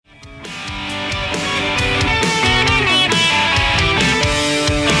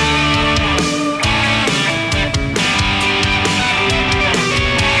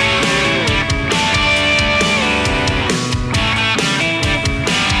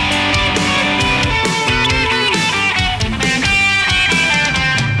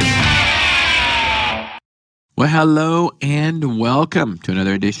Well, hello and welcome to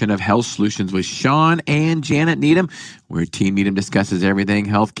another edition of Health Solutions with Shawn and Janet Needham, where Team Needham discusses everything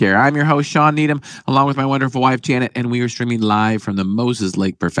healthcare. I'm your host, Shawn Needham, along with my wonderful wife, Janet, and we are streaming live from the Moses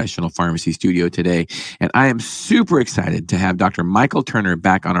Lake Professional Pharmacy Studio today. And I am super excited to have Dr. Michael Turner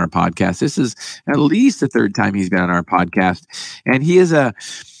back on our podcast. This is at least the third time he's been on our podcast, and he is a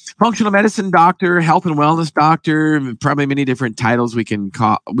functional medicine doctor, health and wellness doctor, probably many different titles we can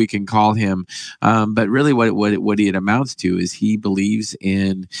call him. But really what it amounts to is he believes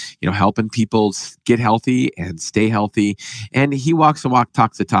in, helping people get healthy and stay healthy. And he walks the walk,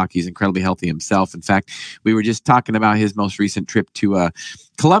 talks the talk. He's incredibly healthy himself. In fact, we were just talking about his most recent trip to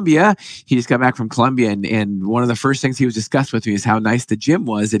Colombia. He just got back from Colombia, and one of the first things he was discussed with me is how nice the gym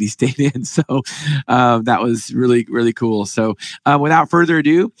was that he stayed in. So that was really, really cool. So without further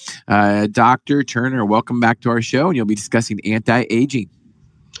ado, Dr. Turner, welcome back to our show, and you'll be discussing anti-aging.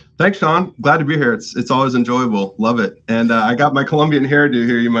 Thanks, Shawn. Glad to be here. It's always enjoyable. Love it. And I got my Colombian hairdo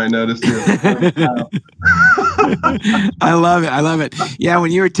here, you might notice too. I love it. Yeah,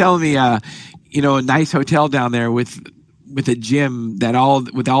 when you were telling me, a nice hotel down there with a gym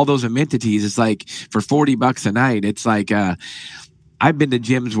with all those amenities, it's like for $40 a night. It's like I've been to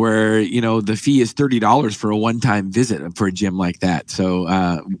gyms where the fee is $30 for a one-time visit for a gym like that.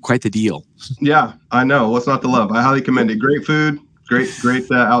 So quite the deal. Yeah, I know. What's not to love? I highly commend it. Great food,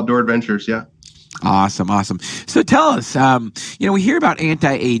 great outdoor adventures. Yeah. Awesome. So tell us, we hear about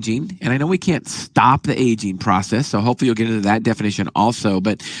anti-aging, and I know we can't stop the aging process. So hopefully you'll get into that definition also.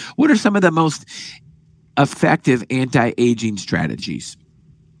 But what are some of the most effective anti-aging strategies?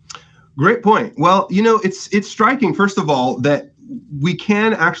 Great point. Well, it's striking, first of all, that we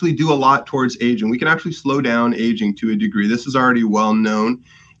can actually do a lot towards aging. We can actually slow down aging to a degree. This is already well known.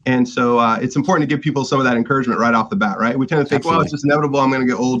 And so it's important to give people some of that encouragement right off the bat, right? We tend to think, Absolutely. Well, it's just inevitable. I'm going to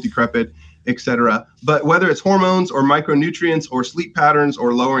get old, decrepit, etc. But whether it's hormones or micronutrients or sleep patterns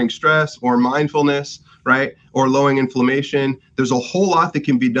or lowering stress or mindfulness, right, or lowering inflammation, there's a whole lot that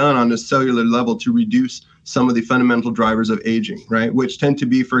can be done on a cellular level to reduce some of the fundamental drivers of aging, right, which tend to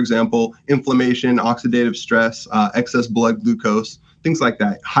be, for example, inflammation, oxidative stress, excess blood glucose, things like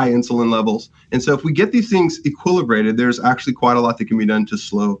that, high insulin levels. And so if we get these things equilibrated, there's actually quite a lot that can be done to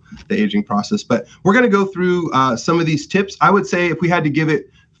slow the aging process. But we're going to go through some of these tips. I would say if we had to give it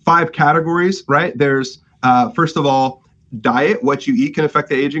 5 categories, right, there's, first of all, diet. What you eat can affect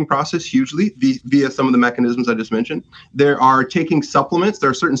the aging process hugely via some of the mechanisms I just mentioned. There are taking supplements. There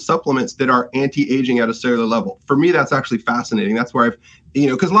are certain supplements that are anti-aging at a cellular level. For me, that's actually fascinating. That's where I've,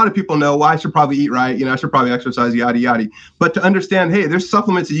 because a lot of people know, well, I should probably eat right. I should probably exercise, yada, yada. But to understand, hey, there's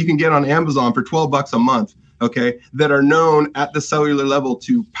supplements that you can get on Amazon for $12 a month, okay, that are known at the cellular level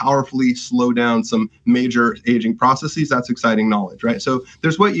to powerfully slow down some major aging processes. That's exciting knowledge, right? So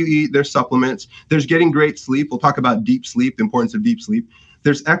there's what you eat, there's supplements, there's getting great sleep. We'll talk about deep sleep, the importance of deep sleep.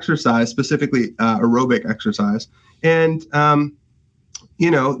 There's exercise, specifically aerobic exercise. And,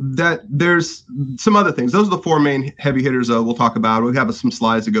 that there's some other things. Those are the 4 main heavy hitters we'll talk about. We have some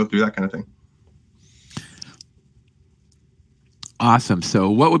slides to go through, that kind of thing. Awesome.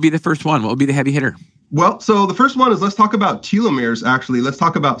 So what would be the first one? What would be the heavy hitter? Well, so the first one is let's talk about telomeres, actually. Let's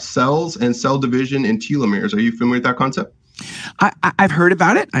talk about cells and cell division in telomeres. Are you familiar with that concept? I've heard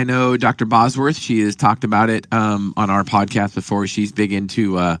about it. I know Dr. Bosworth, she has talked about it on our podcast before. She's big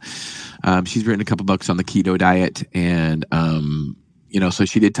into, she's written a couple books on the keto diet. And, so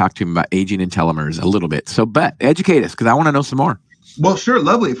she did talk to him about aging and telomeres a little bit. So, but educate us, because I want to know some more. Well, sure.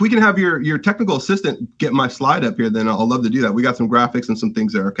 Lovely. If we can have your technical assistant get my slide up here, then I'll love to do that. We got some graphics and some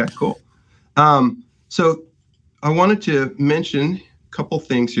things there. Okay, cool. So I wanted to mention a couple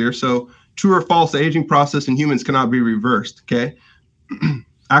things here. So true or false, the aging process in humans cannot be reversed. Okay.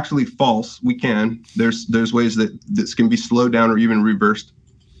 Actually false. We can. There's ways that this can be slowed down or even reversed.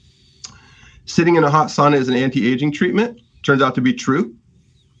 Sitting in a hot sauna is an anti-aging treatment. Turns out to be true.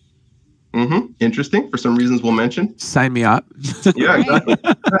 Interesting. For some reasons we'll mention. Sign me up. Yeah, exactly.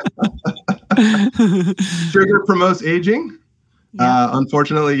 Sugar promotes aging. Yeah.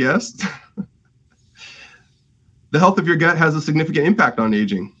 Unfortunately, yes. The health of your gut has a significant impact on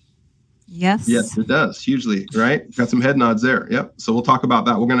aging. Yes. Yes, it does. Hugely, right? Got some head nods there. Yep. So we'll talk about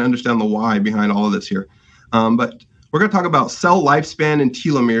that. We're going to understand the why behind all of this here. But we're going to talk about cell lifespan and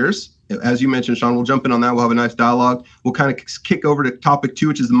telomeres. As you mentioned, Shawn, we'll jump in on that. We'll have a nice dialogue. We'll kind of kick over to topic 2,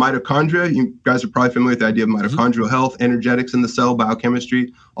 which is the mitochondria. You guys are probably familiar with the idea of mitochondrial health, energetics in the cell,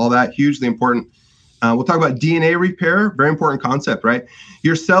 biochemistry, all that, hugely important. We'll talk about DNA repair, very important concept, right?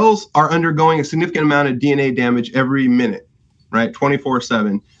 Your cells are undergoing a significant amount of DNA damage every minute, right?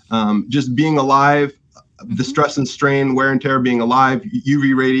 24/7. Just being alive the stress and strain, wear and tear, being alive,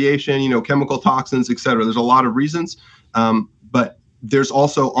 UV radiation, chemical toxins, et cetera. There's a lot of reasons, but there's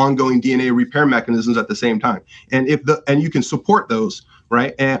also ongoing DNA repair mechanisms at the same time. And you can support those,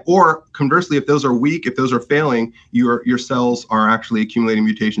 right? Or conversely, if those are weak, if those are failing, your cells are actually accumulating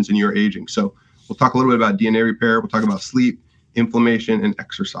mutations and you're aging. So we'll talk a little bit about DNA repair. We'll talk about sleep, inflammation, and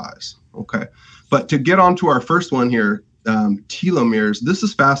exercise. Okay. But to get on to our first one here, telomeres. This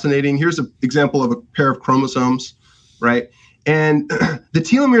is fascinating. Here's an example of a pair of chromosomes, right? And the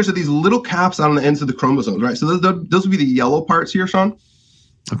telomeres are these little caps on the ends of the chromosomes, right? So those would be the yellow parts here, Shawn.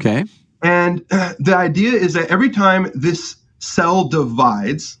 Okay. And the idea is that every time this cell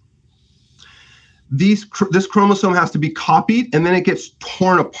divides, this chromosome has to be copied and then it gets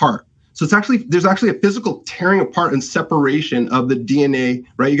torn apart. So there's actually a physical tearing apart and separation of the DNA,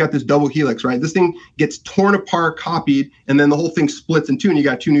 right? You got this double helix, right? This thing gets torn apart, copied, and then the whole thing splits in two and you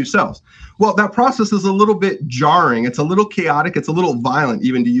got two new cells. Well, that process is a little bit jarring. It's a little chaotic. It's a little violent,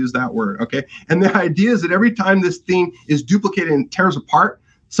 even to use that word, okay? And the idea is that every time this thing is duplicated and tears apart,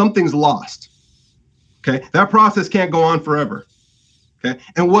 something's lost, okay? That process can't go on forever. Okay.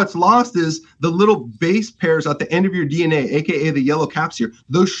 And what's lost is the little base pairs at the end of your DNA, aka the yellow caps here,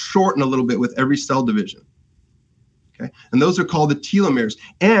 those shorten a little bit with every cell division. Okay. And those are called the telomeres.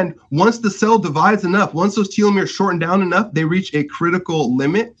 And once the cell divides enough, once those telomeres shorten down enough, they reach a critical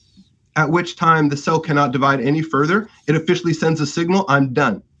limit, at which time the cell cannot divide any further. It officially sends a signal, I'm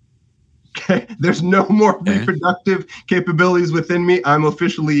done. Okay. There's no more reproductive capabilities within me. I'm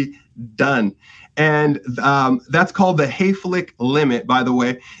officially done. And that's called the Hayflick limit, by the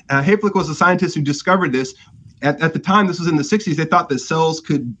way. Hayflick was a scientist who discovered this. At the time, this was in the 60s, they thought that cells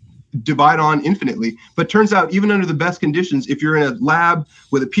could divide on infinitely. But turns out, even under the best conditions, if you're in a lab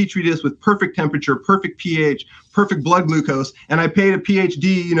with a petri dish with perfect temperature, perfect pH, perfect blood glucose, and I paid a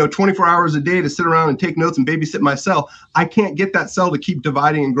PhD, 24 hours a day to sit around and take notes and babysit my cell, I can't get that cell to keep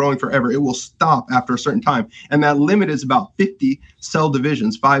dividing and growing forever. It will stop after a certain time. And that limit is about 50 cell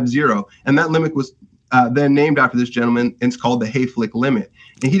divisions, 50. And that limit was then named after this gentleman, and it's called the Hayflick limit.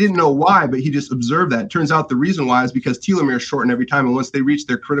 And he didn't know why, but he just observed that. It turns out the reason why is because telomeres shorten every time. And once they reach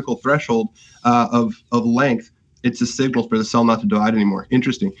their critical threshold of length, it's a signal for the cell not to divide anymore.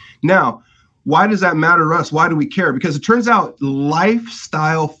 Interesting. Now, why does that matter to us? Why do we care? Because it turns out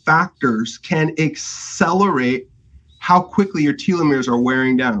lifestyle factors can accelerate how quickly your telomeres are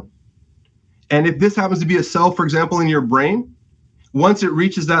wearing down. And if this happens to be a cell, for example, in your brain, once it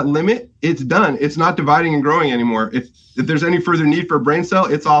reaches that limit, it's done. It's not dividing and growing anymore. If there's any further need for a brain cell,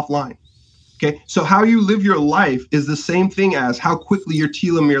 it's offline. Okay, so how you live your life is the same thing as how quickly your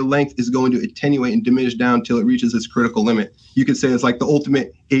telomere length is going to attenuate and diminish down until it reaches its critical limit. You could say it's like the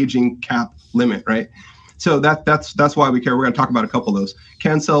ultimate aging cap limit, right? So that's why we care. We're going to talk about a couple of those.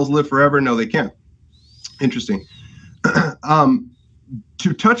 Can cells live forever? No, they can't. Interesting.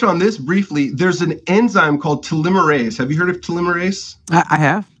 To touch on this briefly, there's an enzyme called telomerase. Have you heard of telomerase? I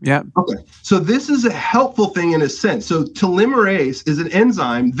have, yeah. Okay, so this is a helpful thing in a sense. So telomerase is an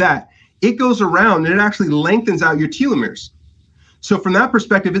enzyme that it goes around and it actually lengthens out your telomeres. So from that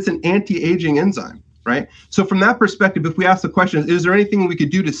perspective, it's an anti-aging enzyme, right? So from that perspective, if we ask the question, is there anything we could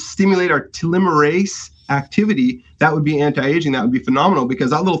do to stimulate our telomerase activity, that would be anti-aging. That would be phenomenal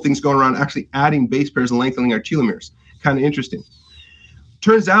because that little thing's going around actually adding base pairs and lengthening our telomeres. Kind of interesting.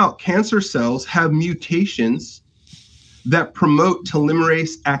 Turns out cancer cells have mutations that promote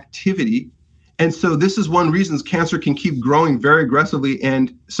telomerase activity. And so this is one reason cancer can keep growing very aggressively.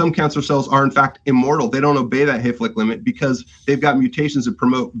 And some cancer cells are, in fact, immortal. They don't obey that Hayflick limit because they've got mutations that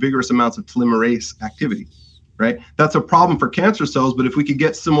promote vigorous amounts of telomerase activity, right? That's a problem for cancer cells. But if we could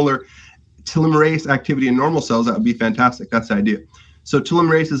get similar telomerase activity in normal cells, that would be fantastic. That's the idea. So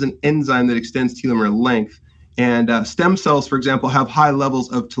telomerase is an enzyme that extends telomere length. And stem cells, for example, have high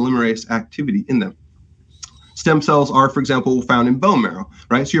levels of telomerase activity in them. Stem cells are, for example, found in bone marrow,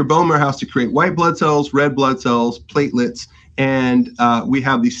 right? So your bone marrow has to create white blood cells, red blood cells, platelets, and we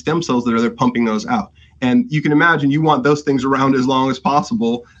have these stem cells that are there pumping those out. And you can imagine you want those things around as long as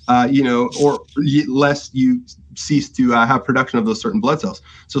possible, or lest you cease to have production of those certain blood cells.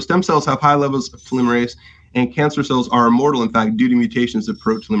 So stem cells have high levels of telomerase, and cancer cells are immortal, in fact, due to mutations that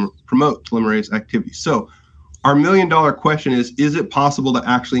promote telomerase activity. So our $1 million question is it possible to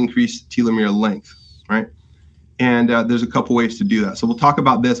actually increase telomere length, right? And there's a couple ways to do that. So we'll talk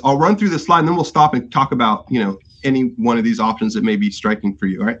about this. I'll run through this slide and then we'll stop and talk about, any one of these options that may be striking for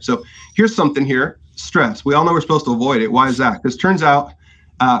you, all right? So here's something here, stress. We all know we're supposed to avoid it. Why is that? Because it turns out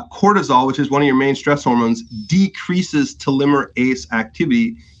cortisol, which is one of your main stress hormones, decreases telomerase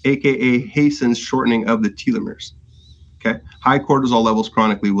activity, AKA hastens shortening of the telomeres, okay? High cortisol levels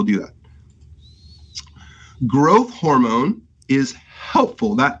chronically will do that. Growth hormone is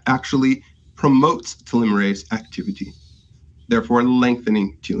helpful. That actually promotes telomerase activity, therefore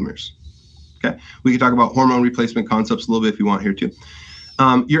lengthening telomeres. Okay, we can talk about hormone replacement concepts a little bit if you want here too.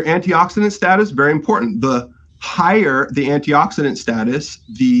 Your antioxidant status, very important. The higher the antioxidant status,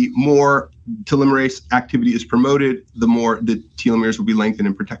 the more telomerase activity is promoted, the more the telomeres will be lengthened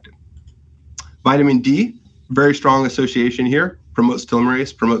and protected. Vitamin D, very strong association here, promotes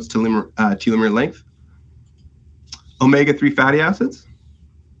telomerase, promotes telomere length. Omega-3 fatty acids,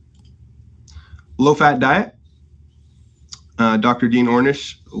 low-fat diet. Dr. Dean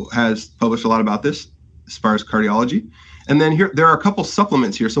Ornish has published a lot about this as far as cardiology. And then here, there are a couple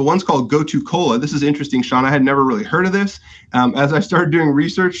supplements here. So one's called Go-To Cola. This is interesting, Shawn. I had never really heard of this. As I started doing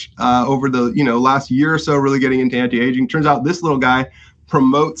research over the last year or so, really getting into anti-aging, turns out this little guy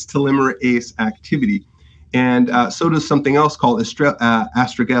promotes telomerase activity. And so does something else called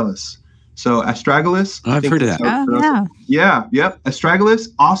astragalus. So astragalus. I've heard of that. Yep. Astragalus,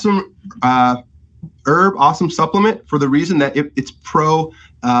 awesome herb, awesome supplement for the reason that it's pro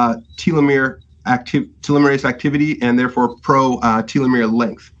telomerase activity and therefore pro telomere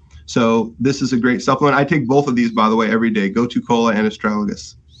length. So this is a great supplement. I take both of these, by the way, every day, Go-To Cola and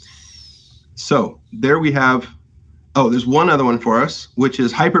astragalus. So there we have, there's one other one for us, which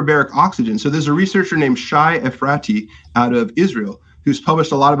is hyperbaric oxygen. So there's a researcher named Shai Efrati out of Israel who's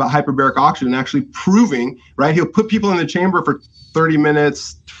published a lot about hyperbaric oxygen, actually proving, right? He'll put people in the chamber for 30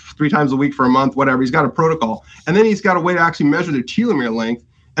 minutes, 3 times a week for a month, whatever. He's got a protocol. And then he's got a way to actually measure their telomere length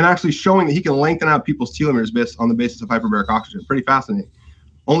and actually showing that he can lengthen out people's telomeres based on the basis of hyperbaric oxygen. Pretty fascinating.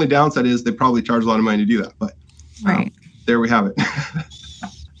 Only downside is they probably charge a lot of money to do that, but there we have it.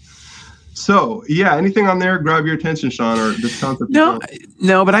 So, yeah, anything on there grab your attention, Shawn, or this concept? No,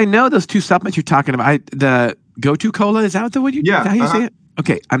 but I know those 2 supplements you're talking about. The Go-To Cola, is that what you? Yeah. Is that how you say it?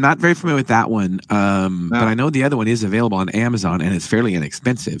 Okay, I'm not very familiar with that one, but I know the other one is available on Amazon and it's fairly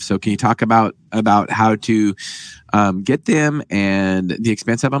inexpensive. So, can you talk about how to get them and the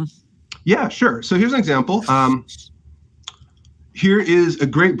expense of them? Yeah, sure. So here's an example. Here is a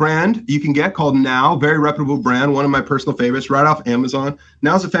great brand you can get called Now, very reputable brand, one of my personal favorites, right off Amazon.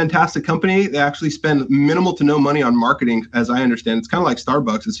 Now is a fantastic company. They actually spend minimal to no money on marketing, as I understand. It's kind of like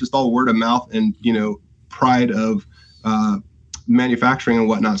Starbucks. It's just all word of mouth and, pride of manufacturing and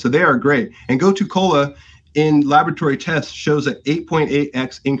whatnot. So they are great. And Go-To Cola in laboratory tests shows an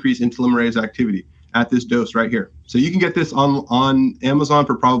 8.8x increase in telomerase activity at this dose right here. So you can get this on Amazon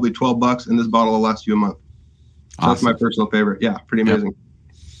for probably $12, and this bottle will last you a month. So awesome. That's my personal favorite. Yeah, pretty amazing.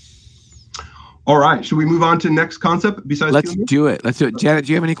 Yep. All right, should we move on to next concept besides? Let's do it. Janet,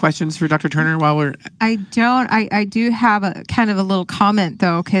 do you have any questions for Dr. Turner while we're? I don't. I do have a kind of a little comment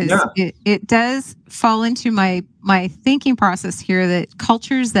though, because it does fall into my thinking process here that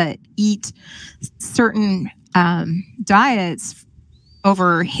cultures that eat certain diets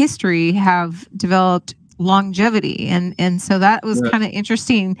over history have developed longevity, and so that was kind of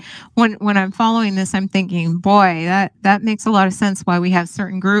interesting. When I'm following this, I'm thinking, boy, that makes a lot of sense why we have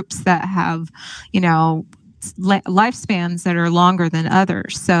certain groups that have lifespans that are longer than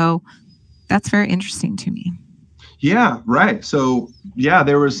others. So that's very interesting to me. Yeah, right. So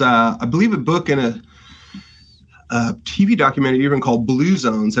there was I believe a book and a TV documentary even called Blue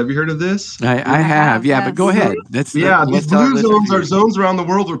Zones. Have you heard of this? I have, yes. But go ahead. These blue zones are zones around the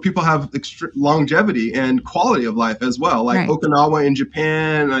world where people have longevity and quality of life as well, like Okinawa in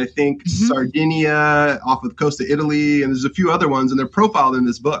Japan, I think Sardinia off of the coast of Italy, and there's a few other ones, and they're profiled in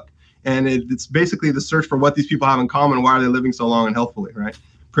this book. And it's basically the search for what these people have in common, why are they living so long and healthfully, right?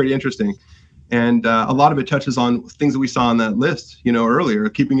 Pretty interesting. And a lot of it touches on things that we saw on that list, earlier,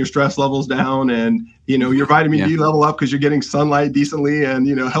 keeping your stress levels down and, your vitamin D level up because you're getting sunlight decently and,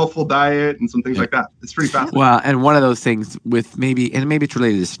 healthful diet and some things like that. It's pretty fascinating. Well, and one of those things with maybe it's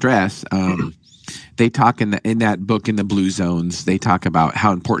related to stress. They talk in that book, in the Blue Zones, they talk about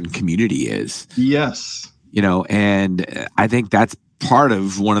how important community is. Yes. And I think that's part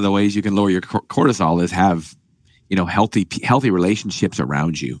of one of the ways you can lower your cortisol is have, healthy relationships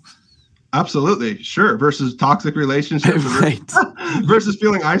around you. Absolutely. Sure. Versus toxic relationships. Versus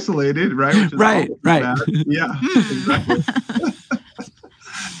feeling isolated, right? Which is right. Bad. Yeah, exactly.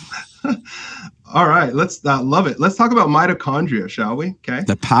 All right. Let's love it. Let's talk about mitochondria, shall we? Okay.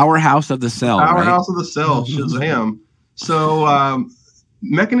 The powerhouse of the cell. Powerhouse of the cell. Shazam. So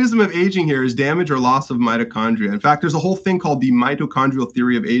mechanism of aging here is damage or loss of mitochondria. In fact, there's a whole thing called the mitochondrial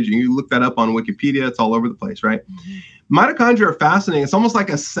theory of aging. You look that up on Wikipedia. It's all over the place, right? Mm-hmm. Mitochondria are fascinating. It's almost like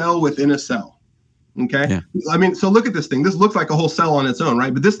a cell within a cell. Okay. Yeah. I mean, so look at this thing. This looks like a whole cell on its own,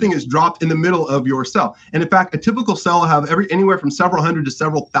 right? But this thing is dropped in the middle of your cell. And in fact, a typical cell will have anywhere from several hundred to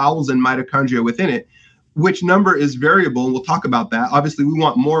several thousand mitochondria within it. which number is variable, and we'll talk about that. Obviously, we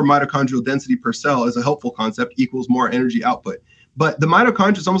want more mitochondrial density per cell as a helpful concept equals more energy output. But the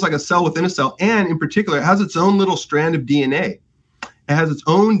mitochondria is almost like a cell within a cell, and in particular, it has its own little strand of DNA. It has its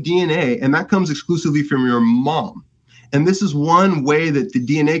own DNA, and that comes exclusively from your mom. And this is one way that the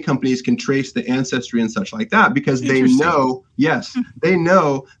DNA companies can trace the ancestry and such like that, because they know, they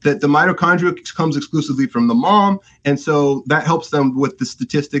know that the mitochondria comes exclusively from the mom. And so that helps them with the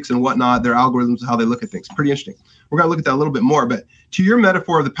statistics and whatnot, their algorithms, how they look at things. Pretty interesting. We're going to look at that a little bit more. But to your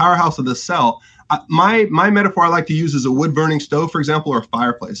metaphor of the powerhouse of the cell, my metaphor I like to use is a wood-burning stove, for example, or a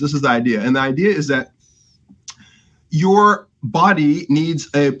fireplace. This is the idea. And the idea is that your body needs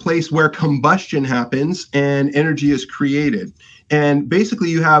a place where combustion happens and energy is created. And basically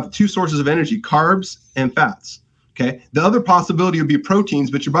you have two sources of energy, carbs and fats. Okay. The other possibility would be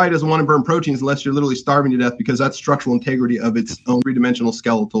proteins, but your body doesn't want to burn proteins unless you're literally starving to death, because that's structural integrity of its own three-dimensional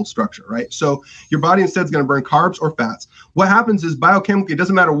skeletal structure, right? So your body instead is going to burn carbs or fats. What happens is biochemically, it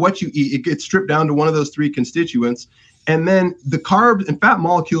doesn't matter what you eat, it gets stripped down to one of those three constituents. And then the carbs and fat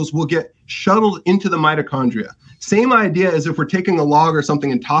molecules will get shuttled into the mitochondria. Same idea as if we're taking a log or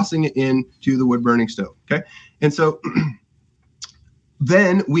something and tossing it into the wood-burning stove, okay? And so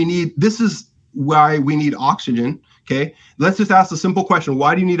then this is why we need oxygen, okay? Let's just ask a simple question.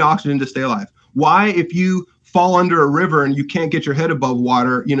 Why do you need oxygen to stay alive? Why, if you fall under a river and you can't get your head above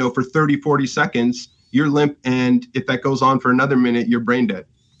water, for 30, 40 seconds, you're limp, and if that goes on for another minute, you're brain dead,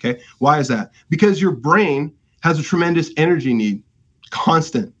 okay? Why is that? Because your brain has a tremendous energy need,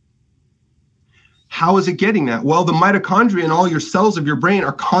 constant. How is it getting that? Well, the mitochondria and all your cells of your brain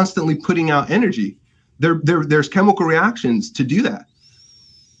are constantly putting out energy. There's chemical reactions to do that.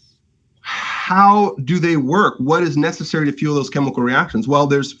 How do they work? What is necessary to fuel those chemical reactions? Well,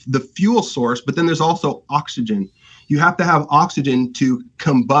 there's the fuel source, but then there's also oxygen. You have to have oxygen to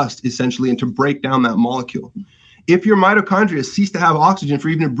combust, essentially, and to break down that molecule. If your mitochondria cease to have oxygen for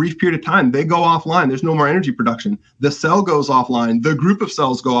even a brief period of time, they go offline. There's no more energy production. The cell goes offline. The group of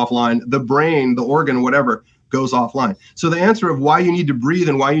cells go offline. The brain, the organ, whatever, goes offline. So the answer of why you need to breathe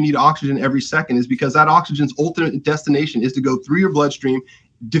and why you need oxygen every second is because that oxygen's ultimate destination is to go through your bloodstream,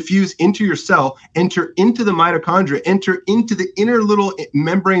 diffuse into your cell, enter into the mitochondria, enter into the inner little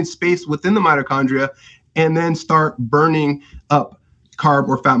membrane space within the mitochondria, and then start burning up carb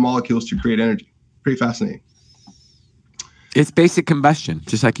or fat molecules to create energy. Pretty fascinating. It's basic combustion,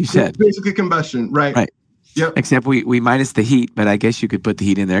 just like you said. It's basically combustion, right? Right. Yep. Except we minus the heat, but I guess you could put the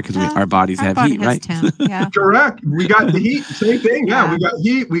heat in there because our bodies have heat, right? Yeah. Correct. We got the heat, same thing. Yeah, we got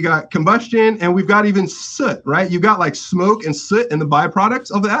heat, we got combustion, and we've got even soot, right? You've got like smoke and soot and the byproducts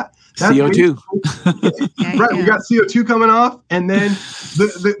of that. That's CO2. Right. We got CO2 coming off, and then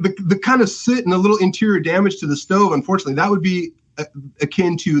the kind of soot and the little interior damage to the stove, unfortunately, that would be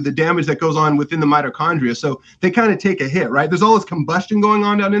akin to the damage that goes on within the mitochondria. So they kind of take a hit, right? There's all this combustion going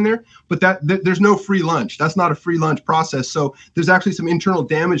on down in there, but there's no free lunch. That's not a free lunch process. So there's actually some internal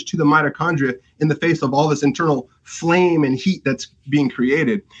damage to the mitochondria in the face of all this internal flame and heat that's being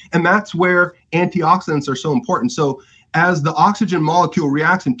created. And that's where antioxidants are so important. So as the oxygen molecule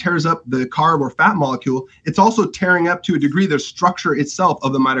reacts and tears up the carb or fat molecule, it's also tearing up to a degree the structure itself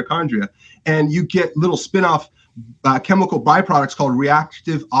of the mitochondria. And you get little spin-off chemical byproducts called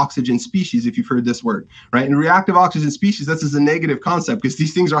reactive oxygen species, if you've heard this word, right? And reactive oxygen species, this is a negative concept because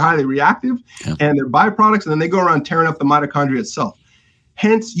these things are highly reactive and they're byproducts, and then they go around tearing up the mitochondria itself.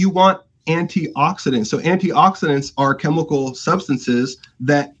 Hence, you want antioxidants. So antioxidants are chemical substances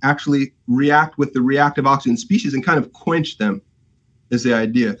that actually react with the reactive oxygen species and kind of quench them, is the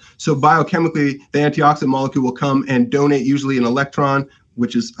idea. So biochemically, the antioxidant molecule will come and donate usually an electron,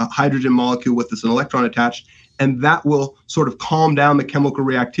 which is a hydrogen molecule with an electron attached, and that will sort of calm down the chemical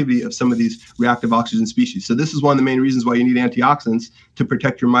reactivity of some of these reactive oxygen species. So this is one of the main reasons why you need antioxidants, to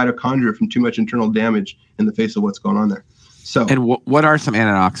protect your mitochondria from too much internal damage in the face of what's going on there. So, and what are some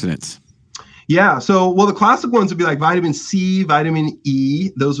antioxidants? Yeah, so, well, the classic ones would be like vitamin C, vitamin E.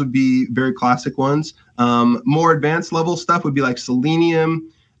 Those would be very classic ones. More advanced level stuff would be like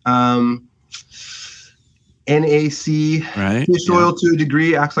selenium, NAC, right? Fish oil to a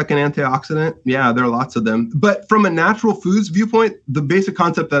degree acts like an antioxidant. Yeah, there are lots of them. But from a natural foods viewpoint, the basic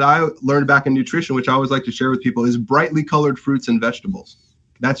concept that I learned back in nutrition, which I always like to share with people, is brightly colored fruits and vegetables.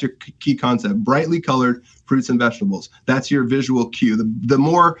 That's your key concept. Brightly colored fruits and vegetables. That's your visual cue. The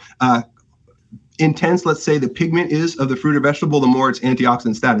more intense, let's say, the pigment is of the fruit or vegetable, the more its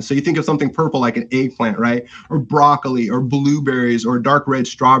antioxidant status. So you think of something purple like an eggplant, right? Or broccoli or blueberries or dark red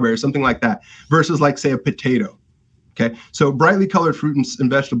strawberries, something like that, versus like, say, a potato. Okay, so brightly colored fruits and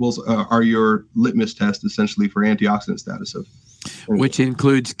vegetables are your litmus test essentially for antioxidant status of Which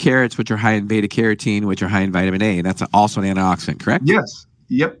includes carrots, which are high in beta carotene, which are high in vitamin A. And that's also an antioxidant, correct? Yes.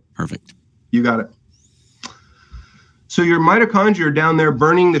 Yep. Perfect. You got it. So your mitochondria are down there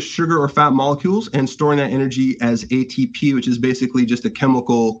burning the sugar or fat molecules and storing that energy as ATP, which is basically just a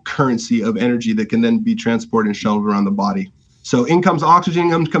chemical currency of energy that can then be transported and shuttled around the body. So in comes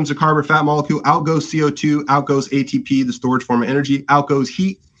oxygen, in comes the carbon fat molecule, out goes CO2, out goes ATP, the storage form of energy, out goes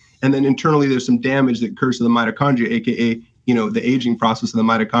heat. And then internally there's some damage that occurs to the mitochondria, aka, the aging process of the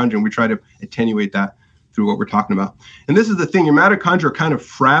mitochondria. And we try to attenuate that through what we're talking about. And this is the thing, your mitochondria are kind of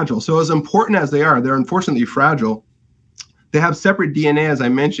fragile. So as important as they are, they're unfortunately fragile. They have separate DNA, as I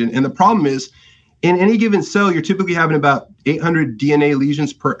mentioned. And the problem is, in any given cell, you're typically having about 800 DNA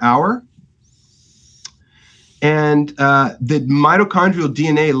lesions per hour. And the mitochondrial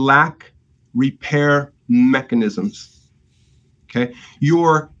DNA lack repair mechanisms. Okay,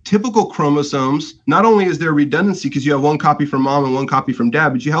 your typical chromosomes, not only is there redundancy because you have one copy from mom and one copy from dad,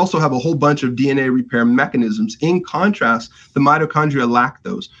 but you also have a whole bunch of DNA repair mechanisms. In contrast, the mitochondria lack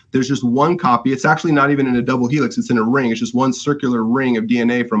those. There's just one copy. It's actually not even in a double helix. It's in a ring. It's just one circular ring of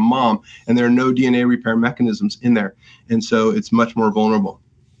DNA from mom, and there are no DNA repair mechanisms in there. And so it's much more vulnerable.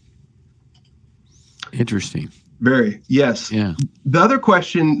 Interesting. Very, yes. Yeah. The other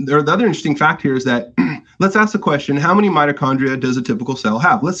question, or the other interesting fact here is that let's ask the question, how many mitochondria does a typical cell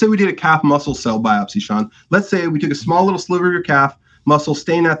have? Let's say we did a calf muscle cell biopsy, Shawn. Let's say we took a small little sliver of your calf muscle,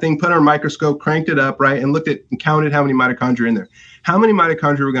 stained that thing, put it on a microscope, cranked it up, right, and looked at and counted how many mitochondria are in there. How many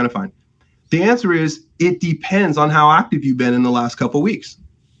mitochondria are we going to find? The answer is it depends on how active you've been in the last couple of weeks.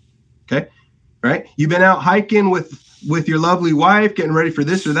 Okay, right? You've been out hiking with your lovely wife, getting ready for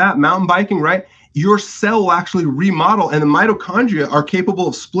this or that, mountain biking, right? Your cell will actually remodel, and the mitochondria are capable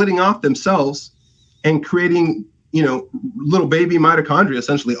of splitting off themselves and creating, little baby mitochondria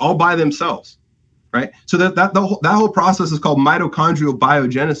essentially all by themselves, right? So that whole process is called mitochondrial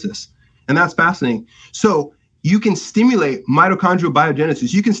biogenesis, and that's fascinating. So you can stimulate mitochondrial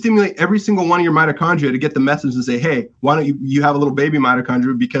biogenesis. You can stimulate every single one of your mitochondria to get the message and say, hey, why don't you have a little baby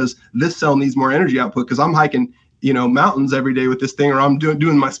mitochondria because this cell needs more energy output because I'm hiking mountains every day with this thing, or I'm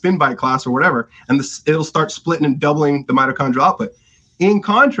doing my spin bike class or whatever, and it'll start splitting and doubling the mitochondrial output. In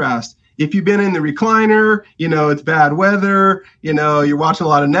contrast, if you've been in the recliner, it's bad weather, you're watching a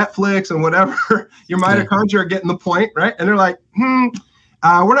lot of Netflix and whatever, your mitochondria are getting the point, right? And they're like,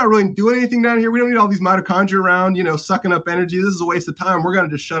 we're not really doing anything down here. We don't need all these mitochondria around, sucking up energy. This is a waste of time. We're going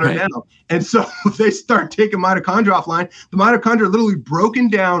to just shut her down. And so if they start taking mitochondria offline, the mitochondria are literally broken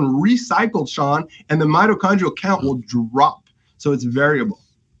down, recycled, Shawn, and the mitochondrial count will drop. So it's variable.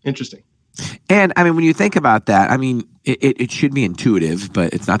 Interesting. And I mean, when you think about that, I mean, it should be intuitive,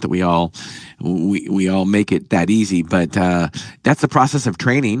 but it's not that we all make it that easy. But that's the process of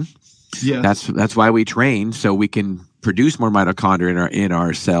training. Yeah, that's why we train, so we can produce more mitochondria in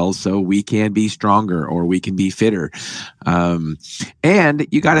our cells, so we can be stronger or we can be fitter. And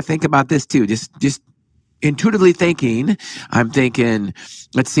you got to think about this too. Just intuitively thinking, I'm thinking,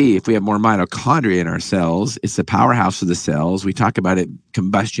 let's see, if we have more mitochondria in our cells, it's the powerhouse of the cells. We talk about it,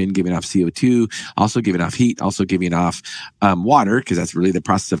 combustion, giving off CO2, also giving off heat, also giving off water, because that's really the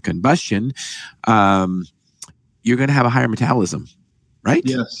process of combustion. You're going to have a higher metabolism, right?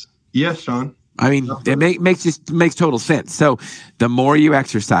 Yes, Shawn. I mean, it makes total sense. So the more you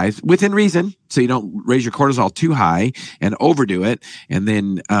exercise within reason, so you don't raise your cortisol too high and overdo it, and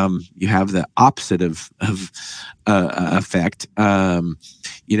then you have the opposite of effect.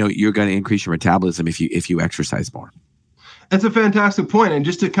 You're going to increase your metabolism if you exercise more. That's a fantastic point. And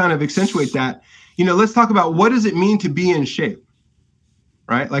just to kind of accentuate that, let's talk about what does it mean to be in shape,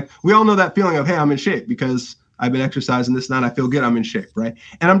 right? Like we all know that feeling of, hey, I'm in shape because I've been exercising this and that. I feel good. I'm in shape, right?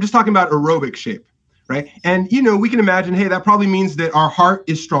 And I'm just talking about aerobic shape, right? And, we can imagine, hey, that probably means that our heart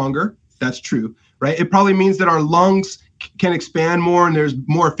is stronger. That's true, right? It probably means that our lungs can expand more and there's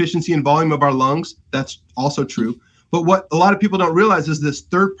more efficiency and volume of our lungs. That's also true. But what a lot of people don't realize is this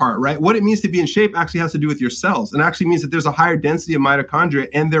third part, right? What it means to be in shape actually has to do with your cells, and actually means that there's a higher density of mitochondria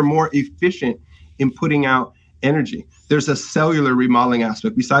and they're more efficient in putting out energy. There's a cellular remodeling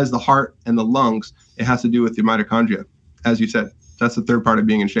aspect. Besides the heart and the lungs, it has to do with your mitochondria, as you said. That's the third part of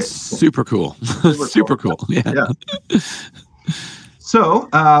being in shape. Super cool. Super cool. Yeah. So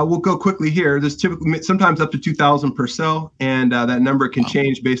we'll go quickly here. There's typically sometimes up to 2,000 per cell, and that number can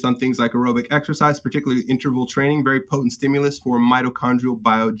change based on things like aerobic exercise, particularly interval training, very potent stimulus for mitochondrial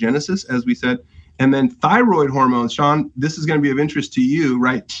biogenesis, as we said. And then thyroid hormones, Shawn, this is going to be of interest to you,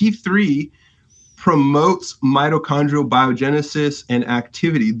 right? T3 promotes mitochondrial biogenesis and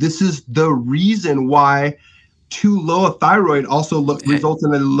activity. This is the reason why too low a thyroid also results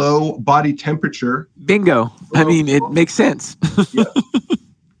in a low body temperature. Bingo. I mean, it makes sense. Yeah.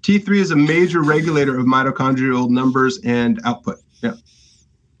 T3 is a major regulator of mitochondrial numbers and output. Yeah.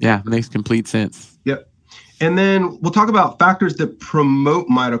 Yeah, makes complete sense. Yep. And then we'll talk about factors that promote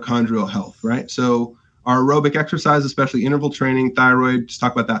mitochondrial health, right? So our aerobic exercise, especially interval training, thyroid, just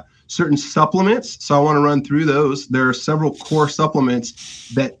talk about that. Certain supplements. So I want to run through those. There are several core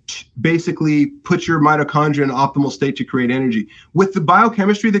supplements that basically put your mitochondria in an optimal state to create energy. With the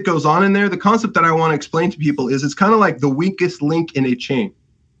biochemistry that goes on in there, the concept that I want to explain to people is it's kind of like the weakest link in a chain,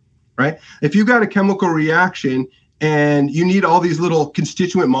 right? If you've got a chemical reaction and you need all these little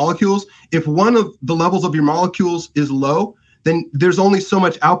constituent molecules, if one of the levels of your molecules is low, then there's only so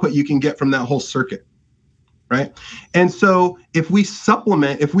much output you can get from that whole circuit, right? And so if we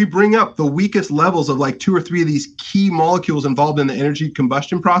supplement, if we bring up the weakest levels of like 2 or 3 of these key molecules involved in the energy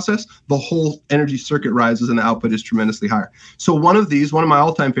combustion process, the whole energy circuit rises and the output is tremendously higher. So one of my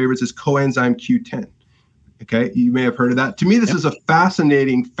all-time favorites is coenzyme Q10. Okay, you may have heard of that. To me, this is a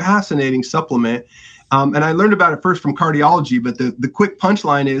fascinating supplement. And I learned about it first from cardiology, but the quick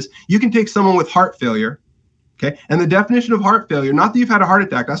punchline is you can take someone with heart failure, okay? And the definition of heart failure, not that you've had a heart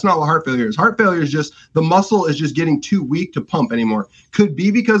attack, that's not what heart failure is. Heart failure is just the muscle is just getting too weak to pump anymore. Could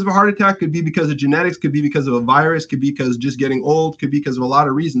be because of a heart attack, could be because of genetics, could be because of a virus, could be because just getting old, could be because of a lot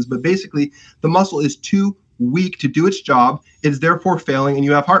of reasons. But basically, the muscle is too weak to do its job. It's therefore failing, and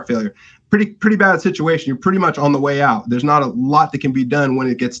you have heart failure. Pretty bad situation. You're pretty much on the way out. There's not a lot that can be done when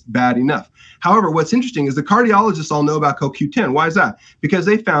it gets bad enough. However, what's interesting is the cardiologists all know about CoQ10. Why is that? Because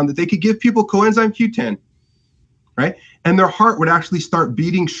they found that they could give people coenzyme Q10, right? And their heart would actually start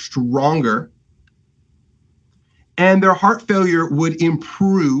beating stronger, and their heart failure would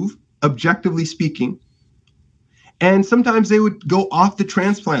improve, objectively speaking. And sometimes they would go off the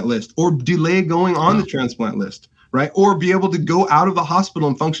transplant list or delay going on the transplant list, right? Or be able to go out of the hospital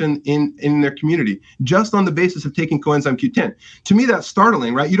and function in their community just on the basis of taking coenzyme Q10. To me, that's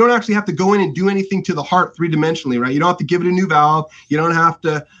startling, right? You don't actually have to go in and do anything to the heart 3-dimensionally, right? You don't have to give it a new valve. You don't have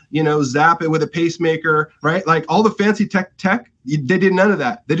to, zap it with a pacemaker, right? Like all the fancy tech, they did none of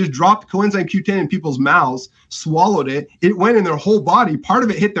that. They just dropped coenzyme Q10 in people's mouths, swallowed it. It went in their whole body. Part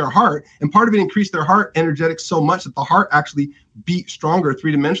of it hit their heart, and part of it increased their heart energetics so much that the heart actually beat stronger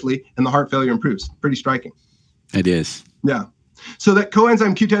 3-dimensionally, and the heart failure improves. Pretty striking. It is. Yeah. So that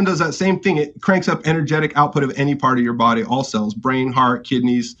coenzyme Q10 does that same thing. It cranks up energetic output of any part of your body, all cells, brain, heart,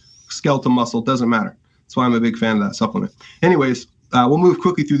 kidneys, skeletal muscle, doesn't matter. That's why I'm a big fan of that supplement. Anyways, we'll move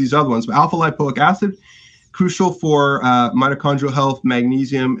quickly through these other ones. But alpha lipoic acid, crucial for mitochondrial health,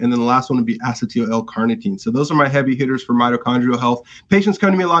 magnesium, and then the last one would be acetyl L-carnitine. So those are my heavy hitters for mitochondrial health. Patients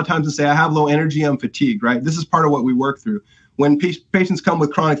come to me a lot of times and say, I have low energy, I'm fatigued, right? This is part of what we work through. When patients come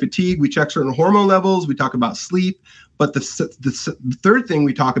with chronic fatigue, we check certain hormone levels, we talk about sleep, but the third thing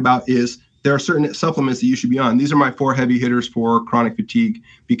we talk about is there are certain supplements that you should be on. These are my 4 heavy hitters for chronic fatigue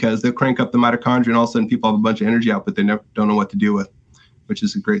because they'll crank up the mitochondria and all of a sudden people have a bunch of energy output they don't know what to do with, which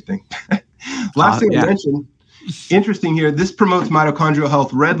is a great thing. Last thing I mentioned, interesting here, this promotes mitochondrial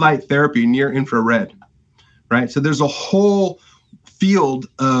health, red light therapy, near infrared, right? So there's a whole field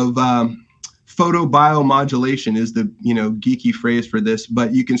of photobiomodulation is the geeky phrase for this,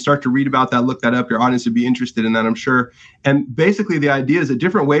 but you can start to read about that, look that up. Your audience would be interested in that, I'm sure. And basically the idea is that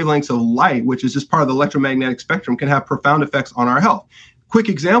different wavelengths of light, which is just part of the electromagnetic spectrum, can have profound effects on our health. Quick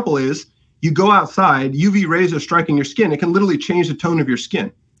example is you go outside, UV rays are striking your skin. It can literally change the tone of your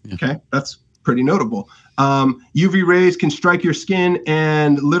skin. Yeah. Okay, that's pretty notable. UV rays can strike your skin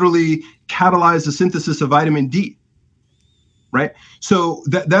and literally catalyze the synthesis of vitamin D. Right? So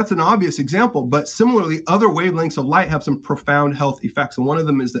that's an obvious example, but similarly, other wavelengths of light have some profound health effects. And one of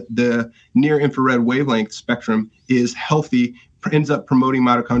them is that the near infrared wavelength spectrum is healthy, ends up promoting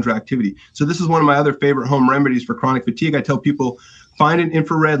mitochondrial activity. So this is one of my other favorite home remedies for chronic fatigue. I tell people, find an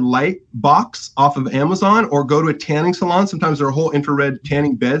infrared light box off of Amazon or go to a tanning salon. Sometimes there are whole infrared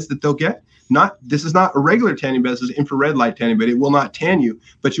tanning beds that they'll get. This is not a regular tanning bed, this is infrared light tanning bed. It will not tan you,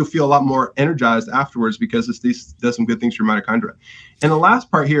 but you'll feel a lot more energized afterwards because this does some good things for your mitochondria. And the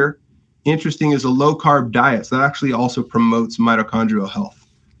last part here, interesting, is a low carb diet. So that actually also promotes mitochondrial health.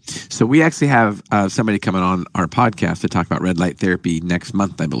 So we actually have somebody coming on our podcast to talk about red light therapy next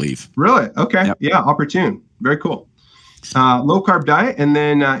month, I believe. Really? Okay. Yep. Yeah, opportune. Very cool. Low carb diet and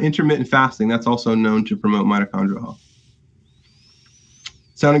then intermittent fasting. That's also known to promote mitochondrial health.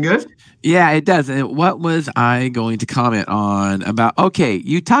 Sounding good? Yeah, it does. And what was I going to comment on about? Okay,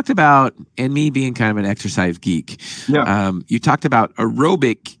 you talked about, and me being kind of an exercise geek. Yeah. You talked about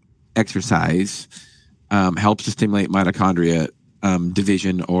aerobic exercise helps to stimulate mitochondria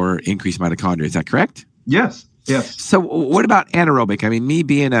division or increase mitochondria. Is that correct? Yes, Yes. So what about anaerobic? I mean, me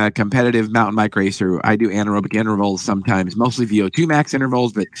being a competitive mountain bike racer, I do anaerobic intervals sometimes, mostly VO2 max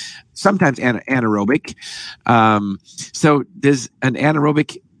intervals, but sometimes anaerobic. So does an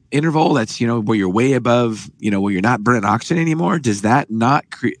anaerobic interval that's, where you're way above, where you're not burning oxygen anymore, does that not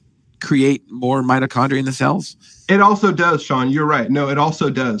create more mitochondria in the cells? It also does, Shawn. You're right. No, it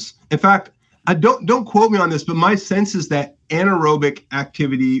also does. In fact, I don't quote me on this, but my sense is that anaerobic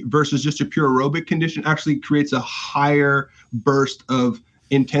activity versus just a pure aerobic condition actually creates a higher burst of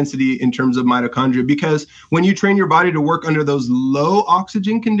intensity in terms of mitochondria, because when you train your body to work under those low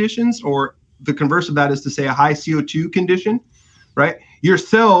oxygen conditions, or the converse of that is to say a high CO2 condition, right? Your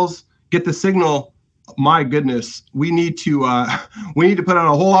cells get the signal, my goodness, we need to put out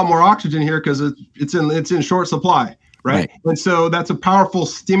a whole lot more oxygen here because it's in short supply, right? And so that's a powerful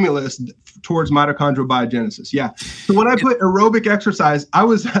stimulus towards mitochondrial biogenesis. Yeah. So when I put aerobic exercise, I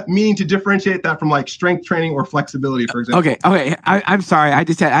was meaning to differentiate that from like strength training or flexibility, for example. Okay. I'm sorry. I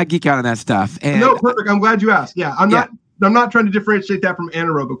geek out on that stuff. And no, perfect. I'm glad you asked. Yeah. I'm not trying to differentiate that from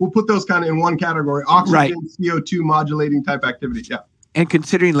anaerobic. We'll put those kind of in one category: oxygen, CO2 modulating type activity. Yeah. And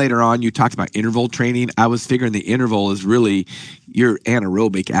considering later on you talked about interval training, I was figuring the interval is really your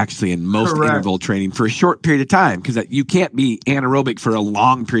anaerobic actually in most interval training for a short period of time, because you can't be anaerobic for a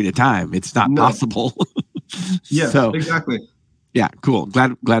long period of time. It's not possible. Yes, exactly. Yeah, cool.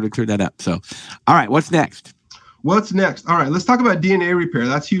 Glad we cleared that up. So, all right, what's next? All right, let's talk about DNA repair.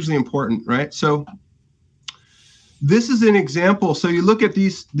 That's hugely important, right? So this is an example. So you look at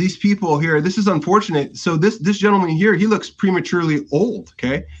these people here. This is unfortunate. So this gentleman here, he looks prematurely old.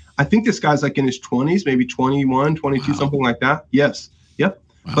 Okay. I think this guy's like in his 20s, maybe 21, 22, something like that. Yes. Yep.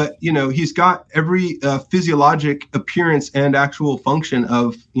 Wow. But, he's got every physiologic appearance and actual function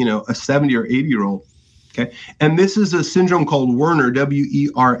of, a 70 or 80-year-old. Okay. And this is a syndrome called Werner,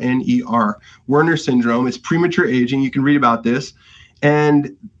 W-E-R-N-E-R. Werner syndrome. It's premature aging. You can read about this.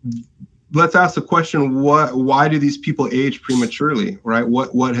 And let's ask the question, why do these people age prematurely, right?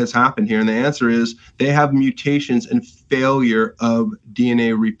 What has happened here? And the answer is they have mutations and failure of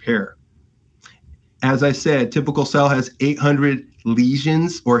DNA repair. As I said, typical cell has 800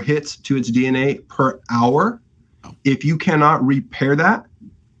 lesions or hits to its DNA per hour. If you cannot repair that,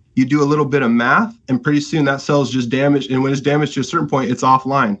 you do a little bit of math, and pretty soon that cell is just damaged. And when it's damaged to a certain point, it's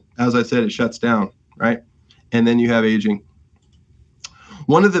offline. As I said, it shuts down, right? And then you have aging.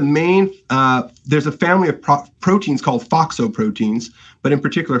 One of the main, there's a family of proteins called FOXO-proteins, but in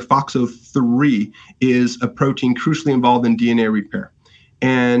particular, FOXO3 is a protein crucially involved in DNA repair.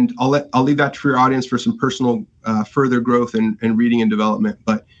 And I'll leave that to your audience for some personal further growth and reading and development,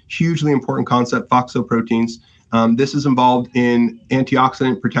 but hugely important concept, FOXO-proteins. This is involved in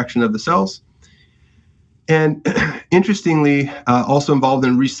antioxidant protection of the cells. And interestingly, also involved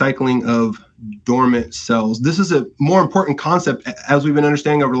in recycling of dormant cells. This is a more important concept as we've been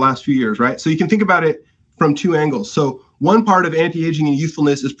understanding over the last few years, right? So you can think about it from two angles. So one part of anti-aging and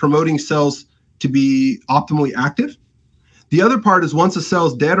youthfulness is promoting cells to be optimally active. The other part is once a cell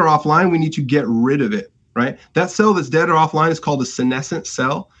is dead or offline, we need to get rid of it, right? That cell that's dead or offline is called a senescent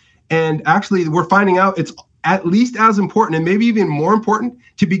cell. And actually, we're finding out it's at least as important, and maybe even more important,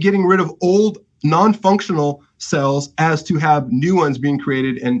 to be getting rid of old non-functional cells as to have new ones being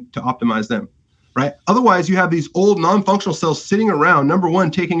created and to optimize them, right? Otherwise, you have these old non-functional cells sitting around, number one,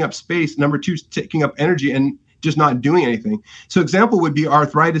 taking up space, number two, taking up energy and just not doing anything. So example would be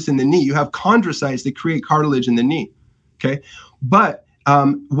arthritis in the knee. You have chondrocytes that create cartilage in the knee, okay? But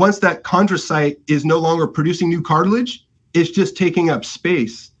once that chondrocyte is no longer producing new cartilage, it's just taking up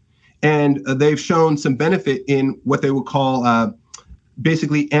space. And they've shown some benefit in what they would call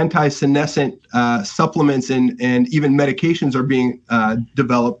basically anti-senescent supplements and even medications are being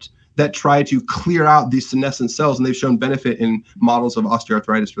developed that try to clear out these senescent cells. And they've shown benefit in models of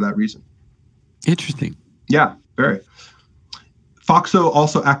osteoarthritis for that reason. Interesting. Yeah, very. FOXO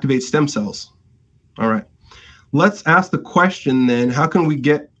also activates stem cells. All right. Let's ask the question then, how can we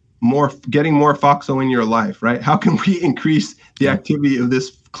getting more FOXO in your life, right? How can we increase the activity of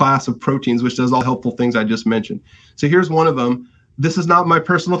this class of proteins, which does all helpful things I just mentioned? So here's one of them. This is not my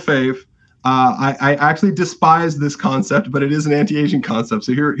personal fave. I actually despise this concept, but it is an anti-aging concept.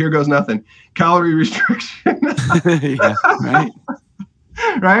 So here goes nothing. Calorie restriction. Yeah, right.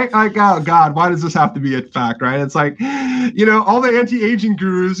 Right? Like, oh God, why does this have to be a fact, right? It's like, all the anti-aging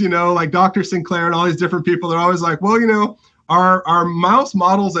gurus, like Dr. Sinclair and all these different people, they're always like, well, our mouse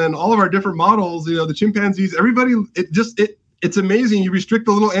models and all of our different models, the chimpanzees, everybody, it's amazing. You restrict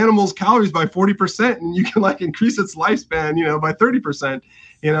the little animal's calories by 40% and you can increase its lifespan, by 30%.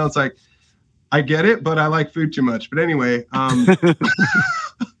 It's like,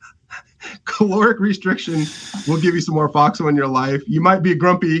 caloric restriction will give you some more FOXO in your life. You might be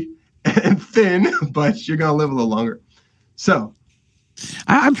grumpy and thin, but you're going to live a little longer. So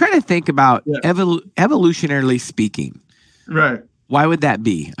I'm trying to think about evolutionarily speaking. Right. Why would that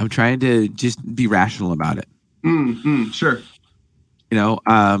be? I'm trying to just be rational about it. Sure. You know,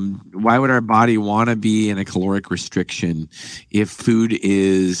 why would our body want to be in a caloric restriction if food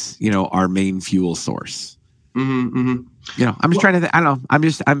is, you know, our main fuel source? You know, I'm just trying to, I don't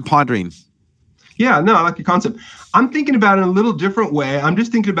know. I'm pondering. Yeah, no, I like your concept. I'm thinking about it in a little different way. I'm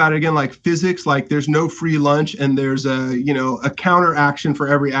just thinking about it again, like physics, like there's no free lunch and there's a counter action for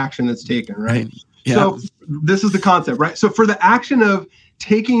every action that's taken, right? Yeah. So this is the concept, right? So for the action of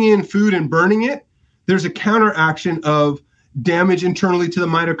taking in food and burning it, there's a counter action of damage internally to the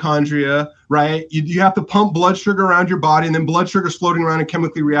mitochondria, right? You have to pump blood sugar around your body, and then blood sugar is floating around and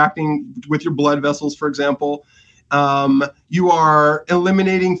chemically reacting with your blood vessels, for example. You are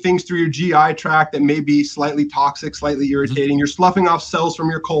eliminating things through your GI tract that may be slightly toxic, slightly irritating. You're sloughing off cells from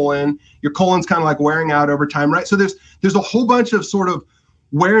your colon. Your colon's kind of like wearing out over time, right? So there's a whole bunch of sort of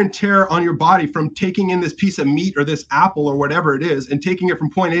wear and tear on your body from taking in this piece of meat or this apple or whatever it is and taking it from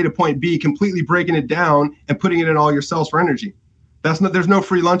point A to point B, completely breaking it down and putting it in all your cells for energy. There's no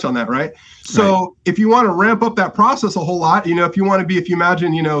free lunch on that, right? So if you want to ramp up that process a whole lot, you know, if you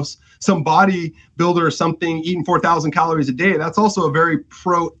imagine, you know, some bodybuilder or something eating 4,000 calories a day, that's also a very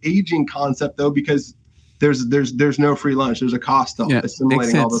pro-aging concept though, because there's no free lunch. There's a cost to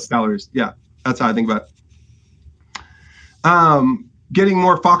assimilating all those calories. Yeah, that's how I think about it. Getting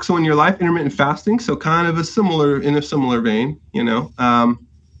more FOXO in your life, intermittent fasting. So kind of in a similar vein, you know.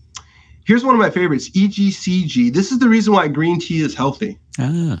 Here's one of my favorites, EGCG. This is the reason why green tea is healthy.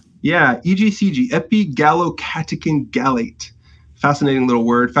 Yeah, EGCG, epigallocatechin gallate. Fascinating little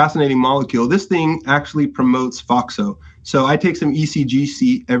word, fascinating molecule. This thing actually promotes FOXO. So I take some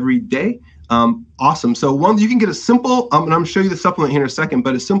ECGC every day. Awesome. So you can get a simple, and I'm going to show you the supplement here in a second,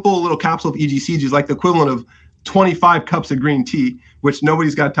 but a simple little capsule of EGCG is like the equivalent of 25 cups of green tea, which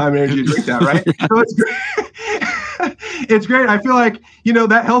nobody's got time and energy to drink that, right? So it's great. It's great. I feel like, you know,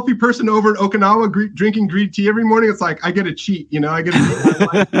 that healthy person over in Okinawa drinking green tea every morning, it's like, I get a cheat, you know, I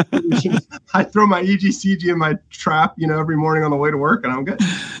throw my EGCG in my trap, you know, every morning on the way to work and I'm good.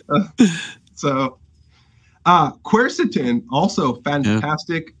 Quercetin, also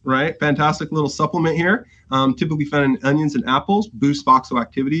fantastic, right? Fantastic little supplement here. Typically found in onions and apples, boosts FOXO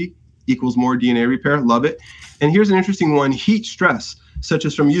activity, equals more DNA repair. Love it. And here's an interesting one, heat stress, such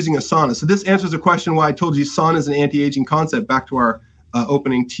as from using a sauna. So this answers a question why I told you sauna is an anti-aging concept, back to our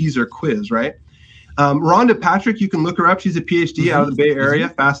opening teaser quiz, right? Rhonda Patrick, you can look her up. She's a PhD out of the Bay Area.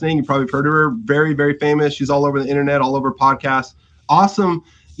 Fascinating. You probably have heard of her. Very, very famous. She's all over the internet, all over podcasts. Awesome,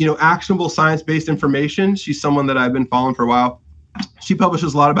 you know, actionable science-based information. She's someone that I've been following for a while. She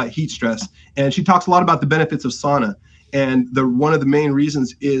publishes a lot about heat stress, and she talks a lot about the benefits of sauna. And one of the main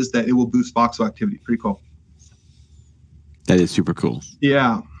reasons is that it will boost FOXO activity. Pretty cool. That is super cool.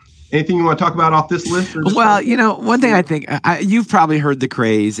 Yeah. Anything you want to talk about off this list? Well, you know, one thing I think you've probably heard the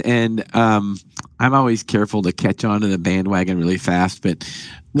craze, and I'm always careful to catch on to the bandwagon really fast. But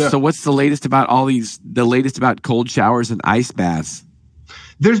so what's the latest about cold showers and ice baths?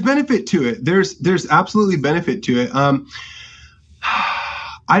 There's benefit to it. There's absolutely benefit to it.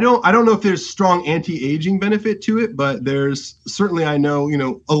 I don't know if there's strong anti-aging benefit to it, but there's certainly, I know, you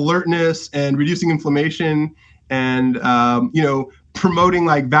know, alertness and reducing inflammation and, you know, promoting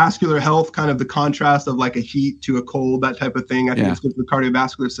like vascular health, kind of the contrast of like a heat to a cold, that type of thing. I think it's good for the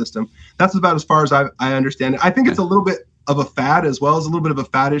cardiovascular system. That's about as far as I understand it. I think it's a little bit of a fad as well as a little bit of a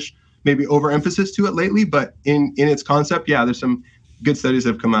faddish, maybe overemphasis to it lately, but in its concept, there's some good studies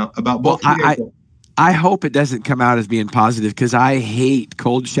that have come out about both. I hope it doesn't come out as being positive, because I hate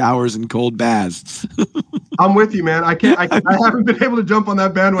cold showers and cold baths. I'm with you, man. I haven't been able to jump on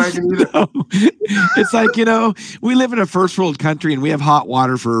that bandwagon either. No. It's like, you know, we live in a first world country and we have hot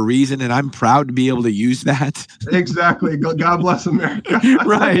water for a reason, and I'm proud to be able to use that. Exactly. God bless America.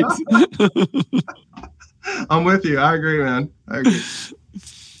 Right. I'm with you. I agree, man. I agree.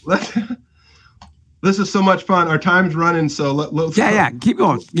 This is so much fun. Our time's running, so let's keep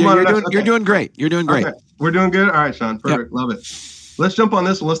going. You're doing great. You're doing great. Okay. We're doing good. All right, Shawn. Perfect. Yep. Love it. Let's jump on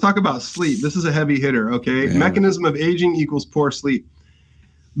this one. Let's talk about sleep. This is a heavy hitter. Okay. Yeah. Mechanism of aging equals poor sleep.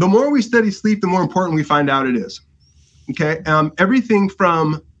 The more we study sleep, the more important we find out it is. Okay. Everything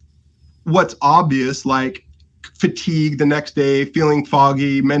from what's obvious, like fatigue the next day, feeling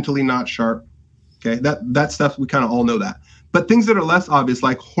foggy, mentally not sharp. Okay. That stuff, we kind of all know that. But things that are less obvious,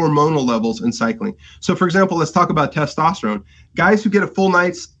 like hormonal levels and cycling. So for example, let's talk about testosterone. Guys who get a full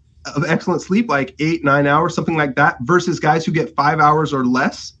night's of excellent sleep, like 8-9 hours, something like that, versus guys who get 5 hours or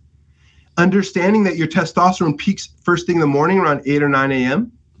less, Understanding that your testosterone peaks first thing in the morning around 8 or 9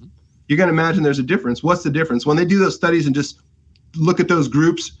 a.m., you're going to imagine there's a difference. What's the difference? When they do those studies and just look at those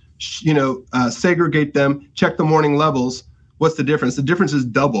groups, segregate them, check the morning levels, what's the difference? The difference is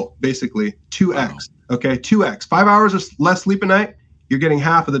double, basically, 2x. Wow. Okay, 2x. 5 hours or less sleep a night, you're getting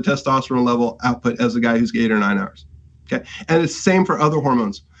half of the testosterone level output as a guy who's 8 or 9 hours. Okay, and it's the same for other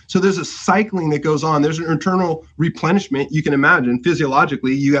hormones. So there's a cycling that goes on. There's an internal replenishment. You can imagine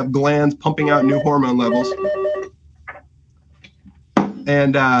physiologically, you have glands pumping out new hormone levels.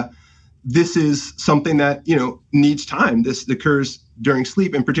 And this is something that, needs time. This occurs during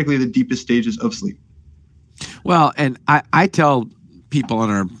sleep, and particularly the deepest stages of sleep. Well, and I tell people on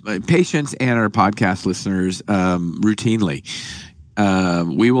our patients and our podcast listeners routinely,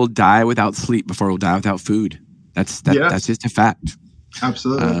 we will die without sleep before we'll die without food. That's just a fact.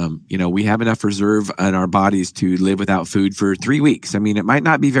 Absolutely. We have enough reserve in our bodies to live without food for 3 weeks. I mean, it might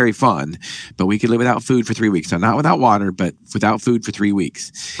not be very fun, but we could live without food for 3 weeks. So not without water, but without food for 3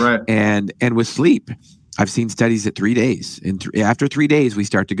 weeks. Right. And with sleep, I've seen studies at 3 days. And after 3 days, we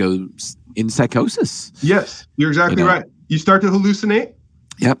start to go in psychosis. Yes, you're exactly right. You start to hallucinate.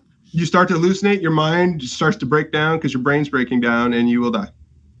 Yep. You start to hallucinate. Your mind starts to break down because your brain's breaking down, and you will die.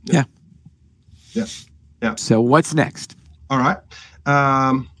 Yeah. Yeah. So what's next? All right.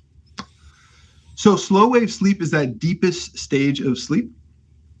 So slow wave sleep is that deepest stage of sleep.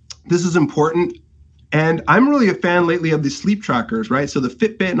 This is important. And I'm really a fan lately of the sleep trackers, right? So the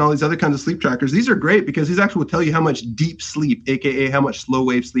Fitbit and all these other kinds of sleep trackers, these are great because these actually will tell you how much deep sleep, AKA how much slow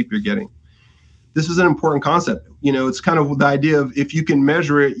wave sleep you're getting. This is an important concept. It's kind of the idea of if you can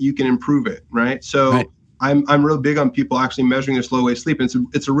measure it, you can improve it, right? So right. I'm real big on people actually measuring their slow wave sleep. And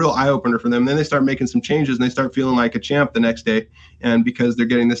it's a real eye opener for them. And then they start making some changes and they start feeling like a champ the next day, and because they're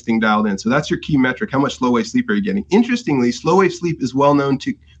getting this thing dialed in. So that's your key metric. How much slow wave sleep are you getting? Interestingly, slow wave sleep is well known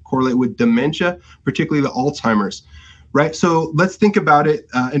to correlate with dementia, particularly the Alzheimer's, right? So let's think about it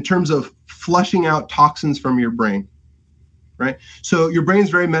in terms of flushing out toxins from your brain, right? So your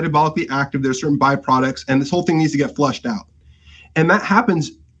brain's very metabolically active. There's certain byproducts, and this whole thing needs to get flushed out. And that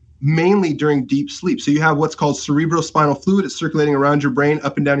happens mainly during deep sleep. So you have what's called cerebrospinal fluid. It's circulating around your brain,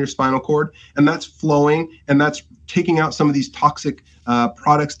 up and down your spinal cord, and that's flowing, and that's taking out some of these toxic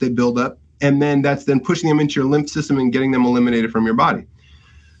products that build up, and then that's then pushing them into your lymph system and getting them eliminated from your body.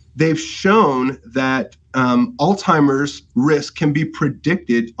 They've shown that Alzheimer's risk can be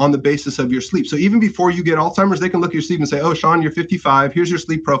predicted on the basis of your sleep. So even before you get Alzheimer's, they can look at your sleep and say, oh, Shawn, you're 55. Here's your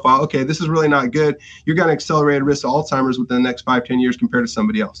sleep profile. Okay, this is really not good. You're going to accelerate risk of Alzheimer's within the next 5-10 years compared to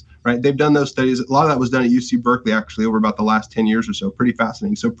somebody else, right? They've done those studies. A lot of that was done at UC Berkeley, actually, over about the last 10 years or so. Pretty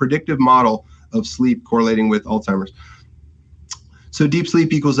fascinating. So predictive model of sleep correlating with Alzheimer's. So deep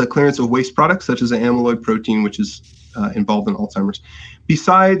sleep equals a clearance of waste products, such as an amyloid protein, which is involved in Alzheimer's.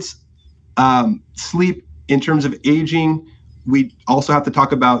 Besides sleep, in terms of aging, we also have to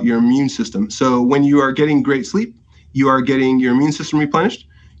talk about your immune system. So when you are getting great sleep, you are getting your immune system replenished.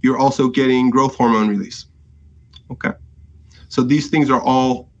 You're also getting growth hormone release. Okay. So these things are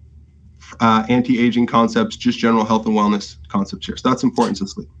all anti-aging concepts, just general health and wellness concepts here. So that's importance of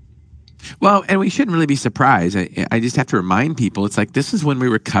sleep. Well, and we shouldn't really be surprised. I just have to remind people, it's like this is when we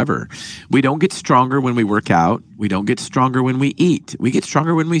recover. We don't get stronger when we work out. We don't get stronger when we eat. We get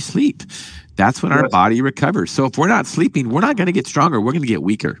stronger when we sleep. That's when our body recovers. So if we're not sleeping, we're not going to get stronger. We're going to get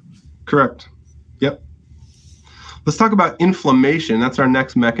weaker. Correct. Yep. Let's talk about inflammation. That's our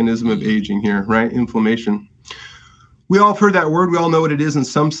next mechanism of aging here, right? Inflammation. We all have heard that word. We all know what it is in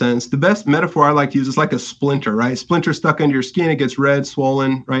some sense. The best metaphor I like to use is like a splinter, right? Splinter stuck under your skin, it gets red,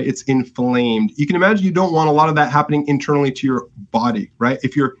 swollen, right? It's inflamed. You can imagine you don't want a lot of that happening internally to your body, right?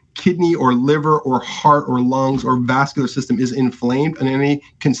 If your kidney or liver or heart or lungs or vascular system is inflamed in any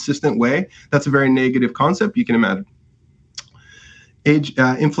consistent way, that's a very negative concept, you can imagine.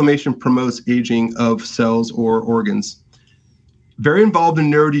 Inflammation promotes aging of cells or organs. Very involved in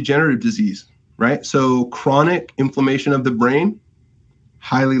neurodegenerative disease. Right? So chronic inflammation of the brain,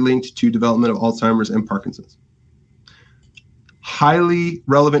 highly linked to development of Alzheimer's and Parkinson's. Highly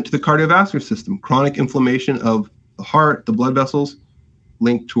relevant to the cardiovascular system. Chronic inflammation of the heart, the blood vessels,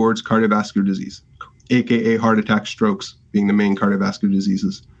 linked towards cardiovascular disease, aka heart attack, strokes being the main cardiovascular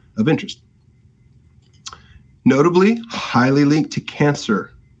diseases of interest. Notably, highly linked to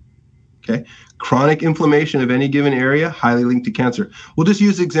cancer. Okay. Chronic inflammation of any given area, highly linked to cancer. We'll just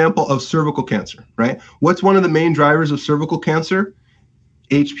use the example of cervical cancer, right? What's one of the main drivers of cervical cancer?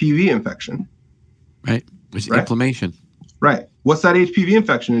 HPV infection. Right, which is inflammation. Right. What's that HPV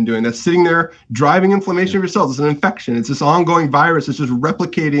infection doing? That's sitting there driving inflammation of your cells. It's an infection. It's this ongoing virus. It's just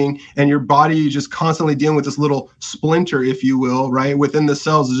replicating, and your body is just constantly dealing with this little splinter, if you will, right? Within the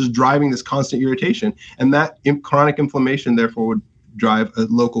cells is just driving this constant irritation. And that chronic inflammation, therefore, would drive a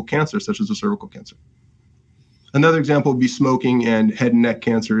local cancer, such as a cervical cancer. Another example would be smoking and head and neck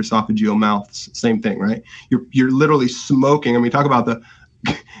cancer, esophageal mouths. Same thing, right? You're literally smoking. I mean, talk about the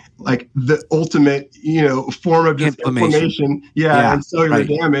ultimate, form of just inflammation. Yeah, and cellular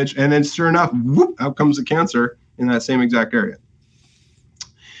damage. And then sure enough, whoop, out comes the cancer in that same exact area.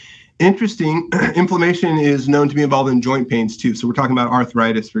 Interesting, inflammation is known to be involved in joint pains too. So we're talking about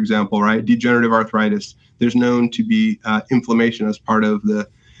arthritis, for example, right? Degenerative arthritis. There's known to be inflammation as part of the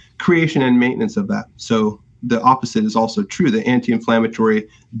creation and maintenance of that. So the opposite is also true. The anti-inflammatory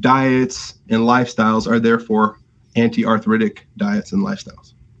diets and lifestyles are therefore anti-arthritic diets and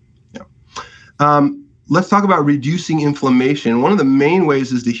lifestyles. Let's talk about reducing inflammation. One of the main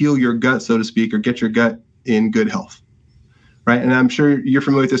ways is to heal your gut, so to speak, or get your gut in good health, right? And I'm sure you're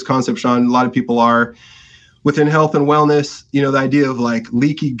familiar with this concept, Shawn. A lot of people are within health and wellness, the idea of like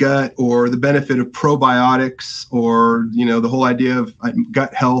leaky gut or the benefit of probiotics or, the whole idea of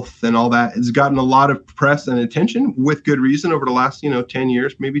gut health and all that has gotten a lot of press and attention with good reason over the last, 10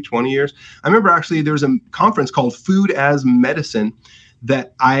 years, maybe 20 years. I remember actually there was a conference called Food as Medicine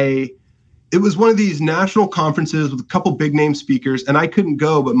that it was one of these national conferences with a couple big name speakers, and I couldn't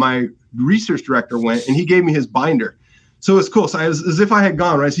go, but my research director went and he gave me his binder. So it's cool. So I was as if I had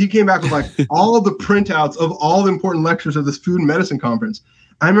gone, right? So he came back with like all of the printouts of all the important lectures of this food and medicine conference.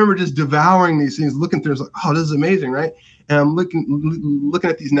 I remember just devouring these things, looking through, I was like, oh, this is amazing, right? And I'm looking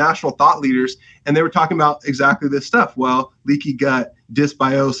at these national thought leaders, and they were talking about exactly this stuff. Well, leaky gut,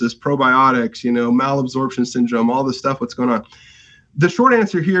 dysbiosis, probiotics, malabsorption syndrome, all this stuff, what's going on. The short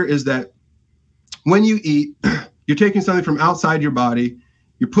answer here is that when you eat, you're taking something from outside your body,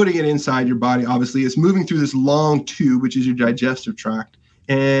 you're putting it inside your body. Obviously, it's moving through this long tube, which is your digestive tract,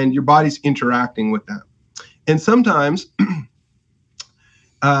 and your body's interacting with that. And sometimes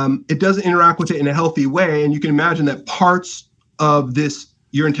it doesn't interact with it in a healthy way, and you can imagine that parts of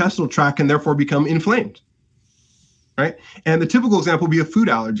your intestinal tract can therefore become inflamed, right? And the typical example would be a food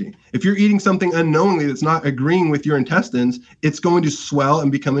allergy. If you're eating something unknowingly that's not agreeing with your intestines, it's going to swell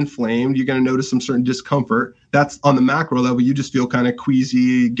and become inflamed. You're going to notice some certain discomfort. That's on the macro level. You just feel kind of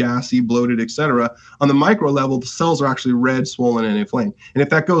queasy, gassy, bloated, etc. On the micro level, the cells are actually red, swollen, and inflamed. And if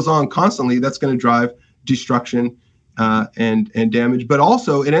that goes on constantly, that's going to drive destruction and damage. But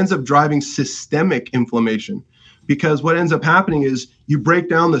also, it ends up driving systemic inflammation, because what ends up happening is you break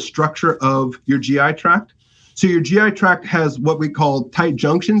down the structure of your GI tract. So your GI tract has what we call tight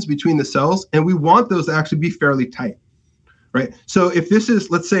junctions between the cells, and we want those to actually be fairly tight, right? So if this is,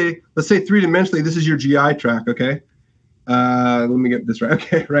 let's say three-dimensionally, this is your GI tract, okay? Let me get this right,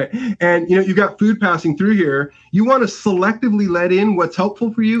 okay, right? And you've got food passing through here. You want to selectively let in what's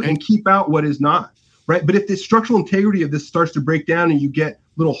helpful for you and keep out what is not, right? But if the structural integrity of this starts to break down and you get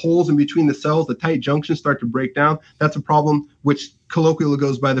little holes in between the cells, the tight junctions start to break down, that's a problem, which colloquially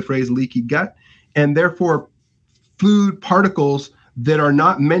goes by the phrase leaky gut. And therefore, food particles that are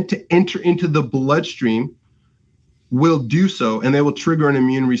not meant to enter into the bloodstream will do so, and they will trigger an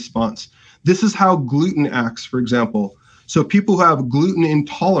immune response. This is how gluten acts, for example. So people who have gluten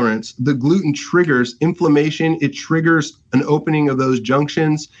intolerance, the gluten triggers inflammation. It triggers an opening of those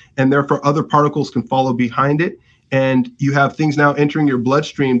junctions, and therefore other particles can follow behind it. And you have things now entering your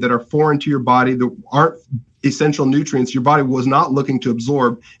bloodstream that are foreign to your body, that aren't essential nutrients your body was not looking to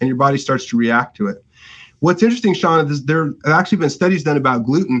absorb, and your body starts to react to it. What's interesting, Shawn, is there have actually been studies done about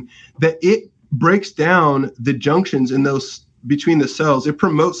gluten that it breaks down the junctions in those between the cells. It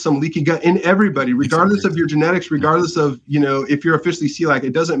promotes some leaky gut in everybody, regardless of your genetics, regardless of, if you're officially celiac,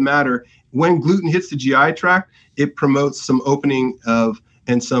 it doesn't matter. When gluten hits the GI tract, it promotes some opening of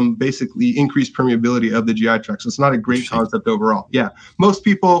and some basically increased permeability of the GI tract. So it's not a great concept overall. Yeah. Most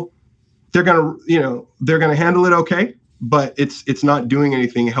people, they're going to handle it okay, but it's not doing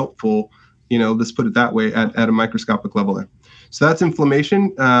anything helpful. Let's put it that way at a microscopic level there. So that's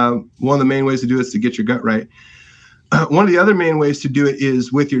inflammation. One of the main ways to do it is to get your gut right. One of the other main ways to do it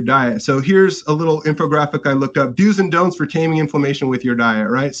is with your diet. So here's a little infographic I looked up, do's and don'ts for taming inflammation with your diet,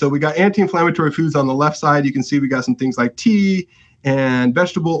 right? So we got anti-inflammatory foods on the left side. You can see we got some things like tea and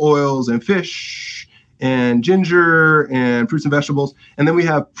vegetable oils and fish and ginger and fruits and vegetables. And then we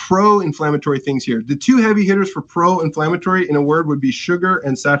have pro-inflammatory things here. The two heavy hitters for pro-inflammatory, in a word, would be sugar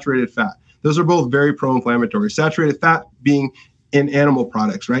and saturated fat. Those are both very pro-inflammatory. Saturated fat being in animal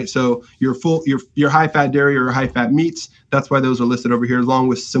products, right? So your high-fat dairy or high-fat meats, that's why those are listed over here, along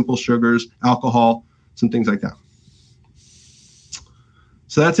with simple sugars, alcohol, some things like that.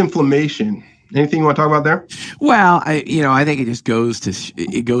 So that's inflammation. Anything you want to talk about there? Well, I think it just goes to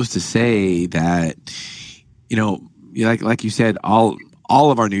say that, like you said, all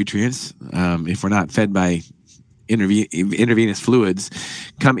of our nutrients, if we're not fed by intravenous fluids,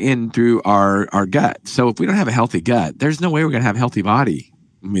 come in through our gut. So if we don't have a healthy gut, there's no way we're going to have a healthy body.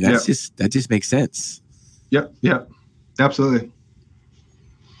 I mean, that just makes sense. Yep, absolutely.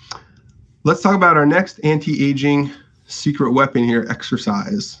 Let's talk about our next anti-aging secret weapon here,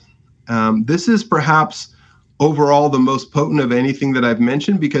 exercise. This is perhaps overall the most potent of anything that I've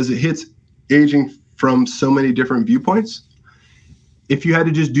mentioned because it hits aging from so many different viewpoints. If you had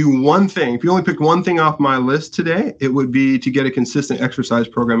to just do one thing, if you only picked one thing off my list today, it would be to get a consistent exercise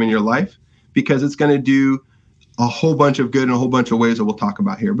program in your life, because it's going to do a whole bunch of good in a whole bunch of ways that we'll talk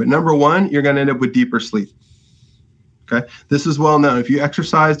about here. But number one, you're going to end up with deeper sleep. Okay. This is well known. If you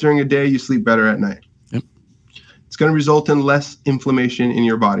exercise during a day, you sleep better at night. Yep. It's going to result in less inflammation in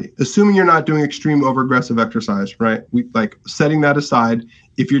your body, assuming you're not doing extreme overaggressive exercise, right? Setting that aside.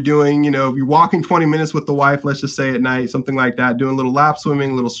 If you're doing, if you're walking 20 minutes with the wife, let's just say at night, something like that, doing a little lap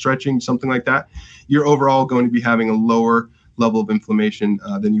swimming, a little stretching, something like that, you're overall going to be having a lower level of inflammation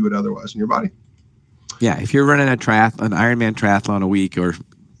than you would otherwise in your body. Yeah. If you're running an Ironman triathlon a week, or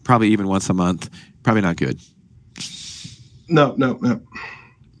probably even once a month, probably not good. No.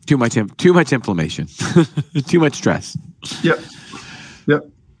 Too much inflammation, too much stress. Yep.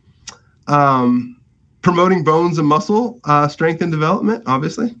 Promoting bones and muscle strength and development,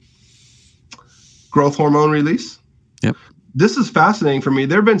 obviously. Growth hormone release. Yep. This is fascinating for me.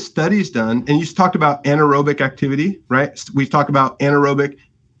 There have been studies done, and you talked about anaerobic activity, right? We've talked about anaerobic,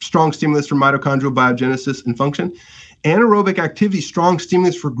 strong stimulus for mitochondrial biogenesis and function. Anaerobic activity, strong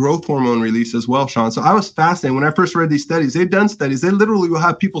stimulus for growth hormone release as well, Shawn. So I was fascinated when I first read these studies. They've done studies. They literally will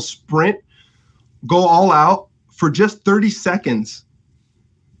have people sprint, go all out for just 30 seconds.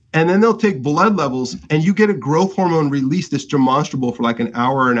 And then they'll take blood levels, and you get a growth hormone release that's demonstrable for like an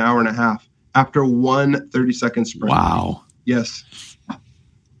hour and a half after one 30-second sprint. Wow. Yes.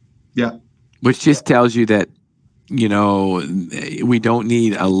 Yeah. Which just tells you that, we don't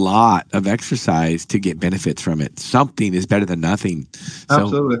need a lot of exercise to get benefits from it. Something is better than nothing. So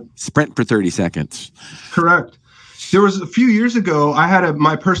absolutely. Sprint for 30 seconds. Correct. There was a few years ago, I had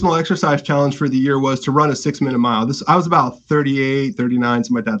my personal exercise challenge for the year was to run a 6-minute mile. I was about 38, 39,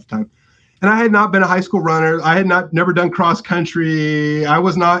 something like that at the time. And I had not been a high school runner. I had never done cross country. I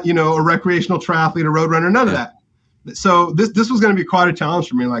was not, a recreational triathlete, a road runner, none of that. So this was going to be quite a challenge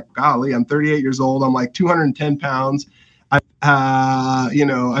for me. Like, golly, I'm 38 years old. I'm like 210 pounds. I've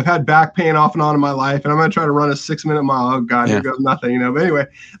had back pain off and on in my life, and I'm going to try to run a 6-minute mile. Oh God, Here goes nothing, But anyway,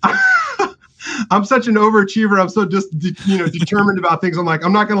 I'm such an overachiever. I'm so just, determined about things. I'm like,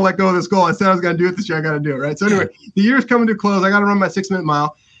 I'm not going to let go of this goal. I said I was going to do it this year. I got to do it. Right. So anyway, the year's coming to a close. I got to run my 6-minute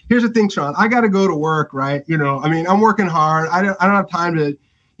mile. Here's the thing, Shawn, I got to go to work. Right. I'm working hard. I don't have time to,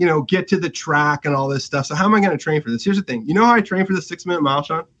 get to the track and all this stuff. So how am I going to train for this? Here's the thing. You know how I train for the 6-minute mile,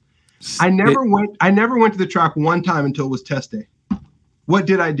 Shawn? I never went to the track one time until it was test day. What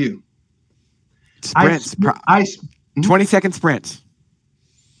did I do? Sprints. 20-second sprints.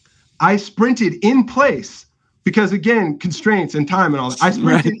 I sprinted in place because, again, constraints and time and all that. I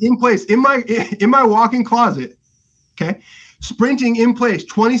sprinted in place in my walk-in closet. Okay, sprinting in place,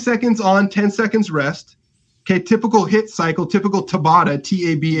 20 seconds on, 10 seconds rest. Okay, typical HIIT cycle, typical Tabata,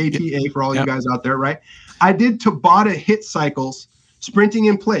 T-A-B-A-T-A for all you guys out there, right? I did Tabata HIIT cycles, sprinting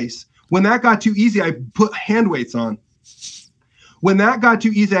in place. When that got too easy, I put hand weights on. When that got too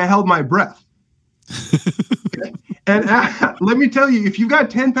easy, I held my breath. Okay? And let me tell you, if you've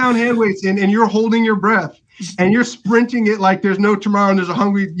got 10-pound hand weights in and you're holding your breath and you're sprinting it like there's no tomorrow and there's a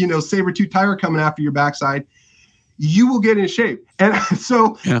hungry, saber-tooth tiger coming after your backside, you will get in shape. And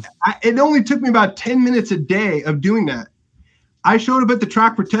so it only took me about 10 minutes a day of doing that. I showed up at the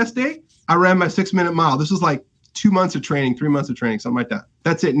track for test day. I ran my 6-minute mile. This was like 2 months of training, 3 months of training, something like that.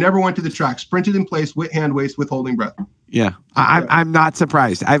 That's it. Never went to the track. Sprinted in place with hand weights, with holding breath. Yeah. I'm not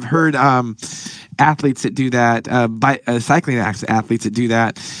surprised. I've heard athletes that do that, cycling athletes that do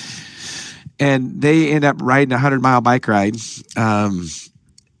that, and they end up riding a 100-mile bike ride.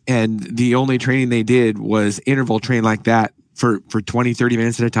 And the only training they did was interval train like that for 20, 30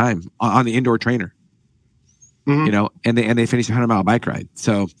 minutes at a time on the indoor trainer. Mm-hmm. And they finished a 100-mile bike ride.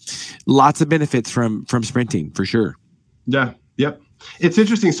 So lots of benefits from sprinting for sure. Yeah. Yep. It's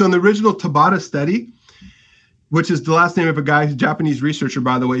interesting. So in the original Tabata study, which is the last name of a guy who's a Japanese researcher,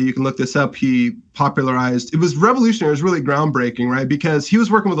 by the way, you can look this up. He popularized, it was revolutionary. It was really groundbreaking, right? Because he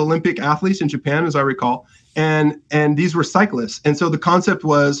was working with Olympic athletes in Japan, as I recall, and these were cyclists. And so the concept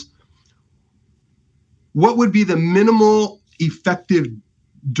was, what would be the minimal effective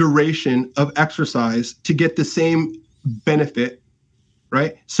duration of exercise to get the same benefit,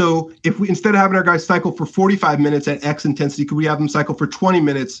 right? So if we, instead of having our guys cycle for 45 minutes at X intensity, could we have them cycle for 20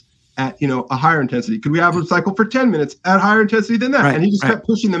 minutes at, a higher intensity? Could we have them cycle for 10 minutes at higher intensity than that? And he just kept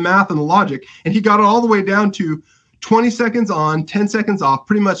pushing the math and the logic, and he got it all the way down to 20 seconds on, 10 seconds off,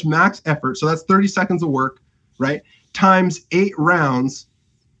 pretty much max effort. So that's 30 seconds of work, right? Times 8 rounds.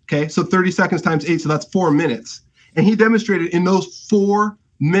 Okay. So 30 seconds times 8. So that's 4 minutes. And he demonstrated in those 4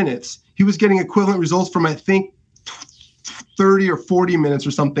 minutes, he was getting equivalent results from, I think, 30 or 40 minutes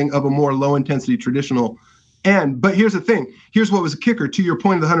or something of a more low intensity traditional. But here's the thing. Here's what was a kicker to your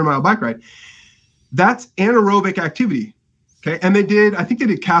point of the 100-mile bike ride. That's anaerobic activity. Okay. And I think they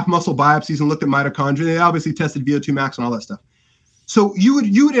did calf muscle biopsies and looked at mitochondria. They obviously tested VO2 max and all that stuff. So you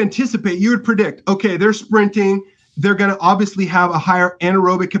would anticipate, you would predict, okay, they're sprinting. They're going to obviously have a higher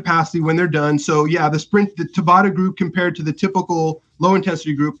anaerobic capacity when they're done. So yeah, the Tabata group compared to the typical low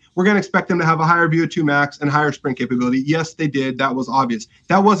intensity group, we're going to expect them to have a higher VO2 max and higher sprint capability. Yes, they did. That was obvious.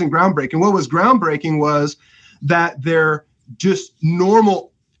 That wasn't groundbreaking. What was groundbreaking was that their just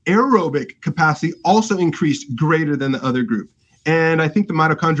normal aerobic capacity also increased greater than the other group. And I think the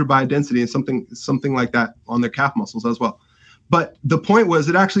mitochondrial biodensity is something like that on their calf muscles as well. But the point was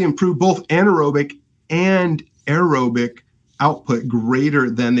it actually improved both anaerobic and aerobic output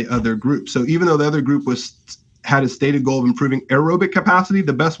greater than the other group. So even though the other group had a stated goal of improving aerobic capacity,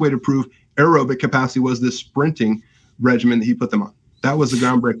 the best way to prove aerobic capacity was this sprinting regimen that he put them on. That was the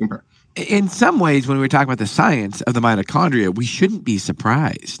groundbreaking part. In some ways, when we were talking about the science of the mitochondria, we shouldn't be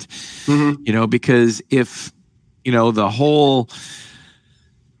surprised, because if, the whole,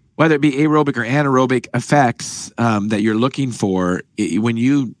 whether it be aerobic or anaerobic effects that you're looking for, when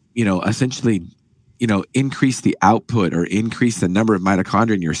you, essentially, increase the output or increase the number of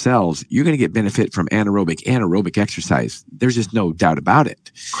mitochondria in your cells, you're going to get benefit from anaerobic exercise. There's just no doubt about it.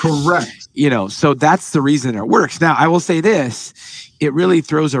 Correct. So that's the reason it works. Now, I will say this. It really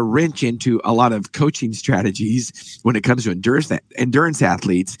throws a wrench into a lot of coaching strategies when it comes to endurance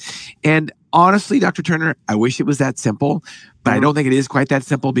athletes. And honestly, Dr. Turner, I wish it was that simple, but I don't think it is quite that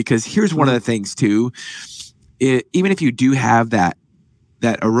simple, because here's one of the things too. Even if you do have that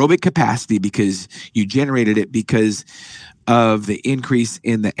aerobic capacity because you generated it because of the increase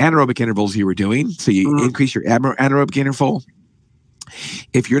in the anaerobic intervals you were doing, so you increase your anaerobic interval.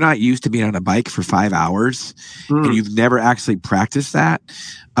 If you're not used to being on a bike for 5 hours and you've never actually practiced that,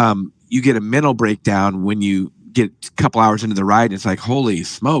 you get a mental breakdown when you get a couple hours into the ride. And it's like, holy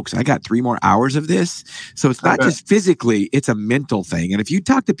smokes, I got 3 more hours of this. So it's not just physically, it's a mental thing. And if you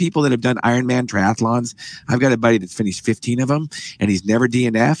talk to people that have done Ironman triathlons, I've got a buddy that's finished 15 of them and he's never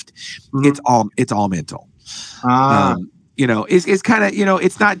DNF'd. It's all mental. It's kind of,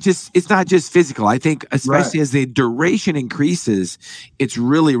 it's not just physical. I think especially as the duration increases, it's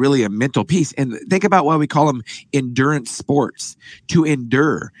really, really a mental piece. And think about why we call them endurance sports. To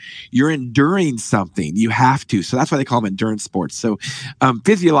endure, you're enduring something. You have to. So that's why they call them endurance sports. So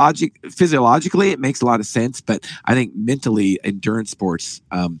physiologically, it makes a lot of sense. But I think mentally, endurance sports,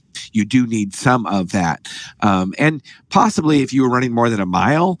 you do need some of that. And possibly if you were running more than a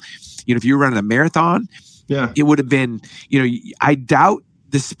mile, if you were running a marathon, it would have been, I doubt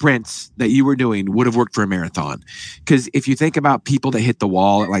the sprints that you were doing would have worked for a marathon. Because if you think about people that hit the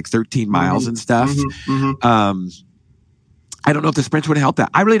wall at like 13 miles and stuff, I don't know if the sprints would have helped that.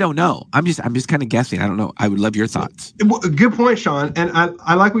 I really don't know. I'm just kind of guessing. I don't know. I would love your thoughts. Good point, Shawn. And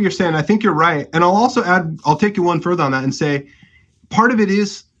I like what you're saying. I think you're right. And I'll also add, I'll take you one further on that and say, part of it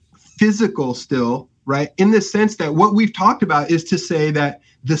is physical still, right? In the sense that what we've talked about is to say that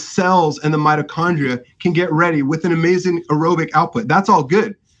the cells and the mitochondria can get ready with an amazing aerobic output. That's all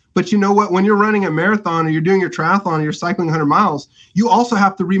good. But you know what? When you're running a marathon or you're doing your triathlon or you're cycling 100 miles, you also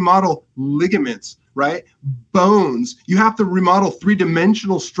have to remodel ligaments, right? Bones. You have to remodel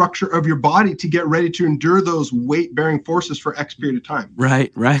three-dimensional structure of your body to get ready to endure those weight-bearing forces for X period of time.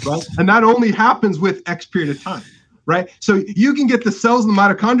 Right? And that only happens with X period of time. Right. So you can get the cells and the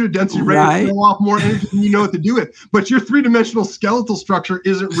mitochondria density ready to throw off more energy than you know what to do with. But your three-dimensional skeletal structure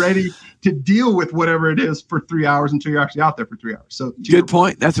isn't ready to deal with whatever it is for 3 hours until you're actually out there for 3 hours. So good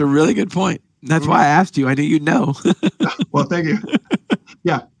point. That's a really good point. That's why I asked you. I knew you'd know. Well, thank you.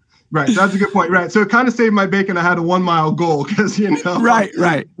 Yeah. Right. That's a good point. Right. So it kind of saved my bacon. I had a 1 mile goal because, Right.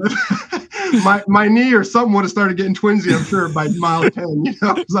 my knee or something would have started getting twinsy, I'm sure, by mile 10,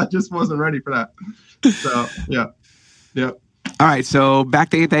 because I just wasn't ready for that. So, yeah. Yeah. All right. So back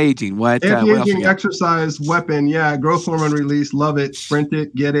to anti-aging. What anti-aging exercise weapon? Yeah. Growth hormone release. Love it. Sprint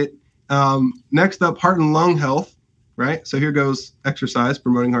it. Get it. Next up, heart and lung health. Right. So here goes exercise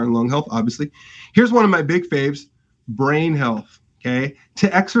promoting heart and lung health. Obviously, here's one of my big faves: brain health. Okay.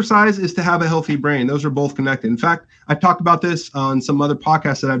 To exercise is to have a healthy brain. Those are both connected. In fact, I've talked about this on some other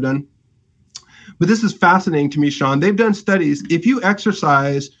podcasts that I've done. But this is fascinating to me, Shawn. They've done studies. If you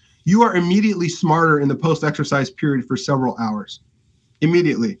exercise, you are immediately smarter in the post-exercise period for several hours.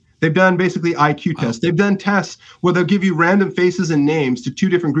 Immediately. They've done basically IQ tests. They've done tests where they'll give you random faces and names to two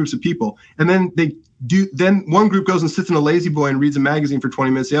different groups of people. And then then one group goes and sits in a lazy boy and reads a magazine for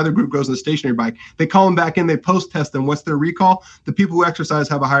 20 minutes. The other group goes on a stationary bike. They call them back in. They post-test them. What's their recall? The people who exercise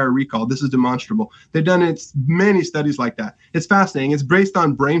have a higher recall. This is demonstrable. They've done many studies like that. It's fascinating. It's based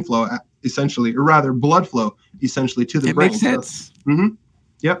on brain flow, essentially, or rather blood flow, essentially, to the brain. It makes sense. So,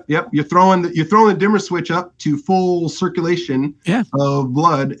 Yep. You're throwing the dimmer switch up to full circulation of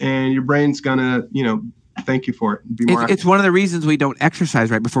blood, and your brain's gonna, thank you for it. Be more it's one of the reasons we don't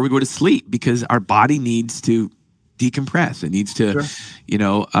exercise right before we go to sleep, because our body needs to decompress. It needs to,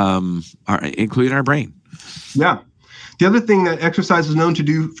 including our brain. Yeah. The other thing that exercise is known to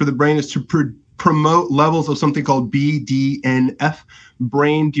do for the brain is to promote levels of something called BDNF,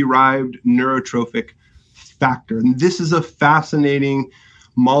 brain-derived neurotrophic factor. And this is a fascinating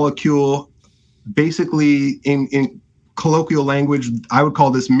molecule. Basically, in colloquial language, I would call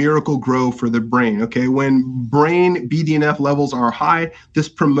this miracle grow for the brain. Okay, when brain BDNF levels are high, this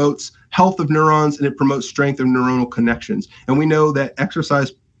promotes health of neurons and it promotes strength of neuronal connections. And we know that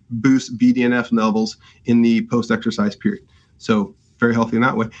exercise boosts BDNF levels in the post-exercise period. So very healthy in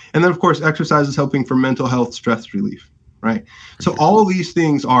that way. And then, of course, exercise is helping for mental health, stress relief, right? So all of these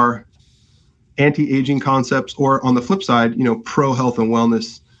things are anti-aging concepts, or on the flip side, pro-health and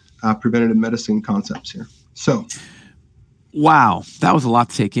wellness, preventative medicine concepts here. So, wow, that was a lot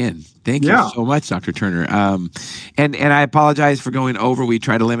to take in. Thank you so much, Dr. Turner. And I apologize for going over. We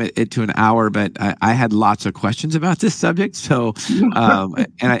try to limit it to an hour, but I had lots of questions about this subject. So, and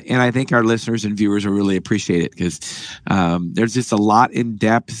I think our listeners and viewers will really appreciate it, because there's just a lot in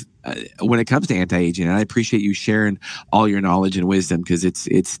depth when it comes to anti-aging. And I appreciate you sharing all your knowledge and wisdom, because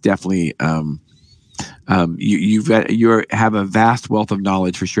it's definitely you have a vast wealth of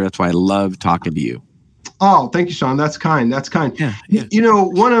knowledge for sure. That's why I love talking to you. Oh, thank you, Shawn. That's kind. That's kind. Yeah.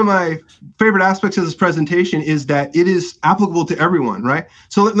 One of my favorite aspects of this presentation is that it is applicable to everyone, right?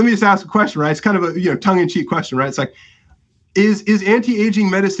 So let me just ask a question, right? It's kind of a tongue-in-cheek question, right? It's like, is anti-aging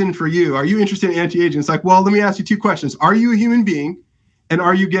medicine for you? Are you interested in anti-aging? It's like, well, let me ask you two questions. Are you a human being, and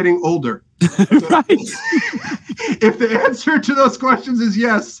are you getting older? Right. If the answer to those questions is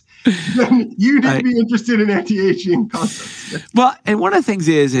yes, then you need to be interested in anti-aging concepts. Well, and one of the things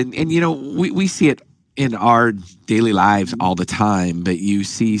is, and we see it in our daily lives all the time, but you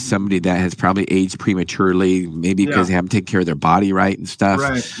see somebody that has probably aged prematurely, maybe because they haven't taken care of their body right and stuff.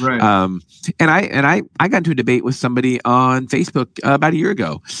 Right. And I got into a debate with somebody on Facebook about a year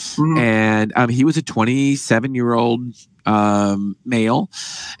ago, and he was a 27-year-old male,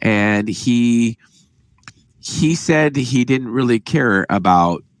 and he said he didn't really care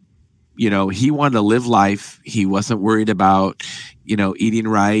about, he wanted to live life. He wasn't worried about, eating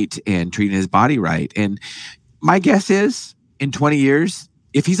right and treating his body right. And my guess is, in 20 years,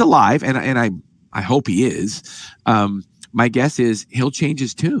 if he's alive, and I hope he is, my guess is he'll change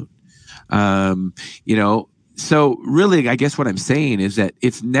his tune. So really, I guess what I'm saying is that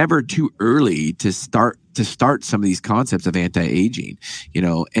it's never too early to start some of these concepts of anti-aging,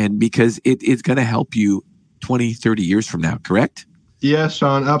 and because it's going to help you 20, 30 years from now, correct? Yes,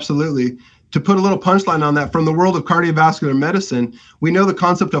 Shawn, absolutely. To put a little punchline on that, from the world of cardiovascular medicine, we know the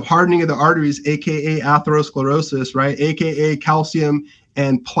concept of hardening of the arteries, aka atherosclerosis, right? Aka calcium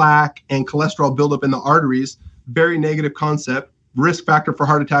and plaque and cholesterol buildup in the arteries. Very negative concept. Risk factor for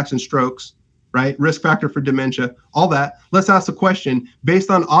heart attacks and strokes, right? Risk factor for dementia, all that. Let's ask the question, based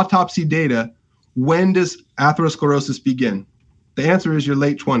on autopsy data, when does atherosclerosis begin? The answer is your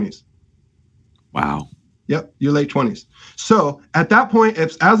late 20s. Wow. Yep, your late 20s. So at that point,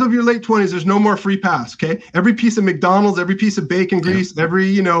 as of your late 20s, there's no more free pass, okay? Every piece of McDonald's, every piece of bacon grease,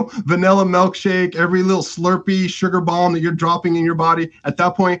 every, vanilla milkshake, every little Slurpee sugar bomb that you're dropping in your body, at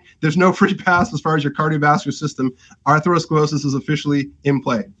that point, there's no free pass as far as your cardiovascular system. Atherosclerosis is officially in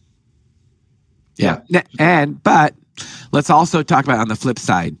play. Yeah. But let's also talk about on the flip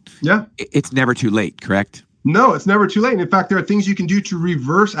side. Yeah. It's never too late, correct? No, it's never too late. And in fact, there are things you can do to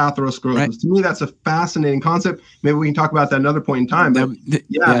reverse atherosclerosis. Right. To me, that's a fascinating concept. Maybe we can talk about that another point in time. But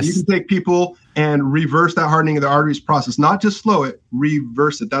you can take people and reverse that hardening of the arteries process. Not just slow it,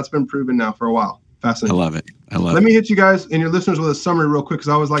 reverse it. That's been proven now for a while. Fascinating. I love it. Let me hit you guys and your listeners with a summary real quick, because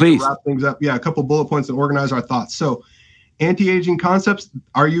I always like to wrap things up. Yeah, a couple bullet points and organize our thoughts. So, anti-aging concepts.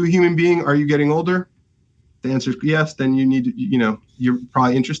 Are you a human being? Are you getting older? the answer is yes, then you need to, you're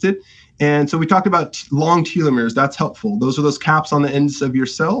probably interested. And so we talked about long telomeres. That's helpful. Those are those caps on the ends of your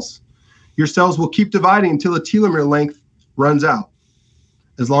cells. Your cells will keep dividing until the telomere length runs out.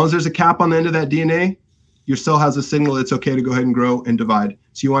 As long as there's a cap on the end of that DNA, your cell has a signal it's okay to go ahead and grow and divide.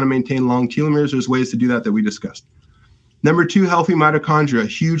 So you want to maintain long telomeres. There's ways to do that we discussed. Number 2, healthy mitochondria,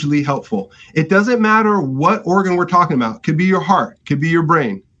 hugely helpful. It doesn't matter what organ we're talking about. Could be your heart, could be your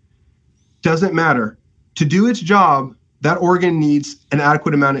brain. Doesn't matter. To do its job, that organ needs an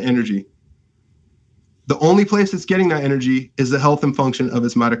adequate amount of energy. The only place it's getting that energy is the health and function of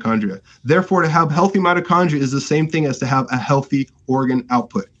its mitochondria. Therefore, to have healthy mitochondria is the same thing as to have a healthy organ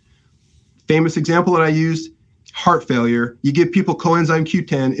output. Famous example that I used, heart failure. You give people coenzyme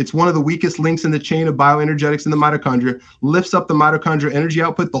Q10. It's one of the weakest links in the chain of bioenergetics in the mitochondria, lifts up the mitochondria energy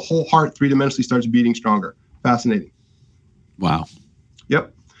output. The whole heart three-dimensionally starts beating stronger. Fascinating. Wow.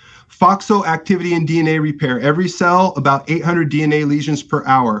 Yep. FOXO activity in DNA repair. Every cell, about 800 DNA lesions per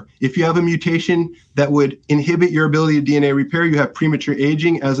hour. If you have a mutation that would inhibit your ability to DNA repair, you have premature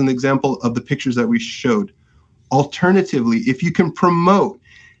aging, as an example of the pictures that we showed. Alternatively, if you can promote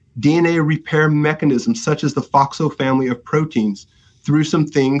DNA repair mechanisms, such as the FOXO family of proteins, through some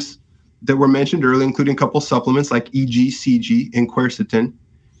things that were mentioned earlier, including a couple supplements like EG, CG, and quercetin,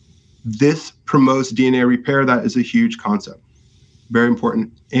 this promotes DNA repair. That is a huge concept. Very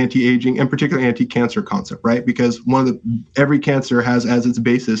important anti-aging and particularly anti-cancer concept, right? Because every cancer has as its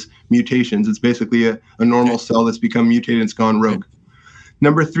basis mutations. It's basically a normal cell that's become mutated and it's gone rogue.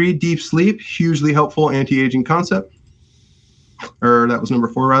 Number 3, deep sleep, hugely helpful anti-aging concept. Or that was number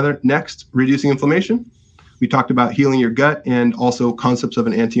 4 rather. Next, reducing inflammation. We talked about healing your gut and also concepts of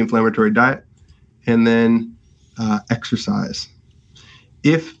an anti-inflammatory diet. And then exercise.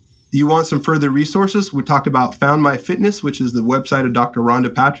 If you want some further resources, we talked about Found My Fitness, which is the website of Dr.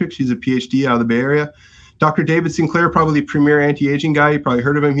 Rhonda Patrick. She's a PhD out of the Bay Area. Dr. David Sinclair, probably the premier anti-aging guy. You probably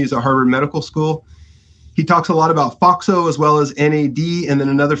heard of him. He's at Harvard Medical School. He talks a lot about FOXO as well as NAD, and then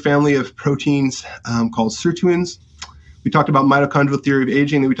another family of proteins called sirtuins. We talked about mitochondrial theory of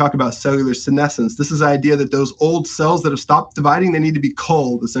aging, and we talked about cellular senescence. This is the idea that those old cells that have stopped dividing, they need to be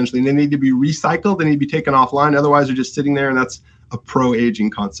culled, essentially, and they need to be recycled. They need to be taken offline. Otherwise, they're just sitting there, and that's a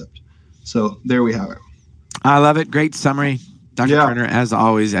pro-aging concept. So there we have it. I love it. Great summary. Dr. Turner, as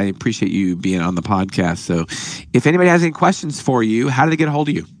always, I appreciate you being on the podcast. So if anybody has any questions for you, how do they get a hold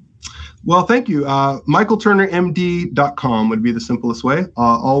of you? Well, thank you. michaelturnermd.com would be the simplest way.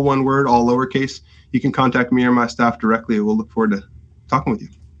 All one word, all lowercase. You can contact me or my staff directly. We'll look forward to talking with you.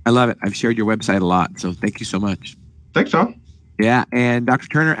 I love it. I've shared your website a lot. So thank you so much. Thanks, Shawn. Yeah. And Dr.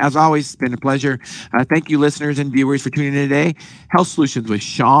 Turner, as always, it's been a pleasure. Thank you, listeners and viewers, for tuning in today. Health Solutions with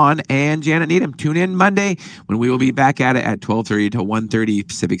Shawn and Janet Needham. Tune in Monday when we will be back at it at 12:30 to 1:30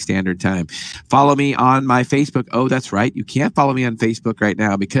 Pacific Standard Time. Follow me on my Facebook. Oh, that's right. You can't follow me on Facebook right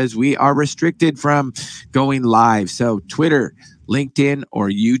now because we are restricted from going live. So Twitter, LinkedIn, or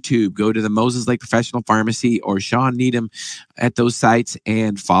YouTube. Go to the Moses Lake Professional Pharmacy or Shawn Needham at those sites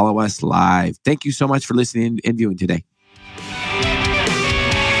and follow us live. Thank you so much for listening and viewing today.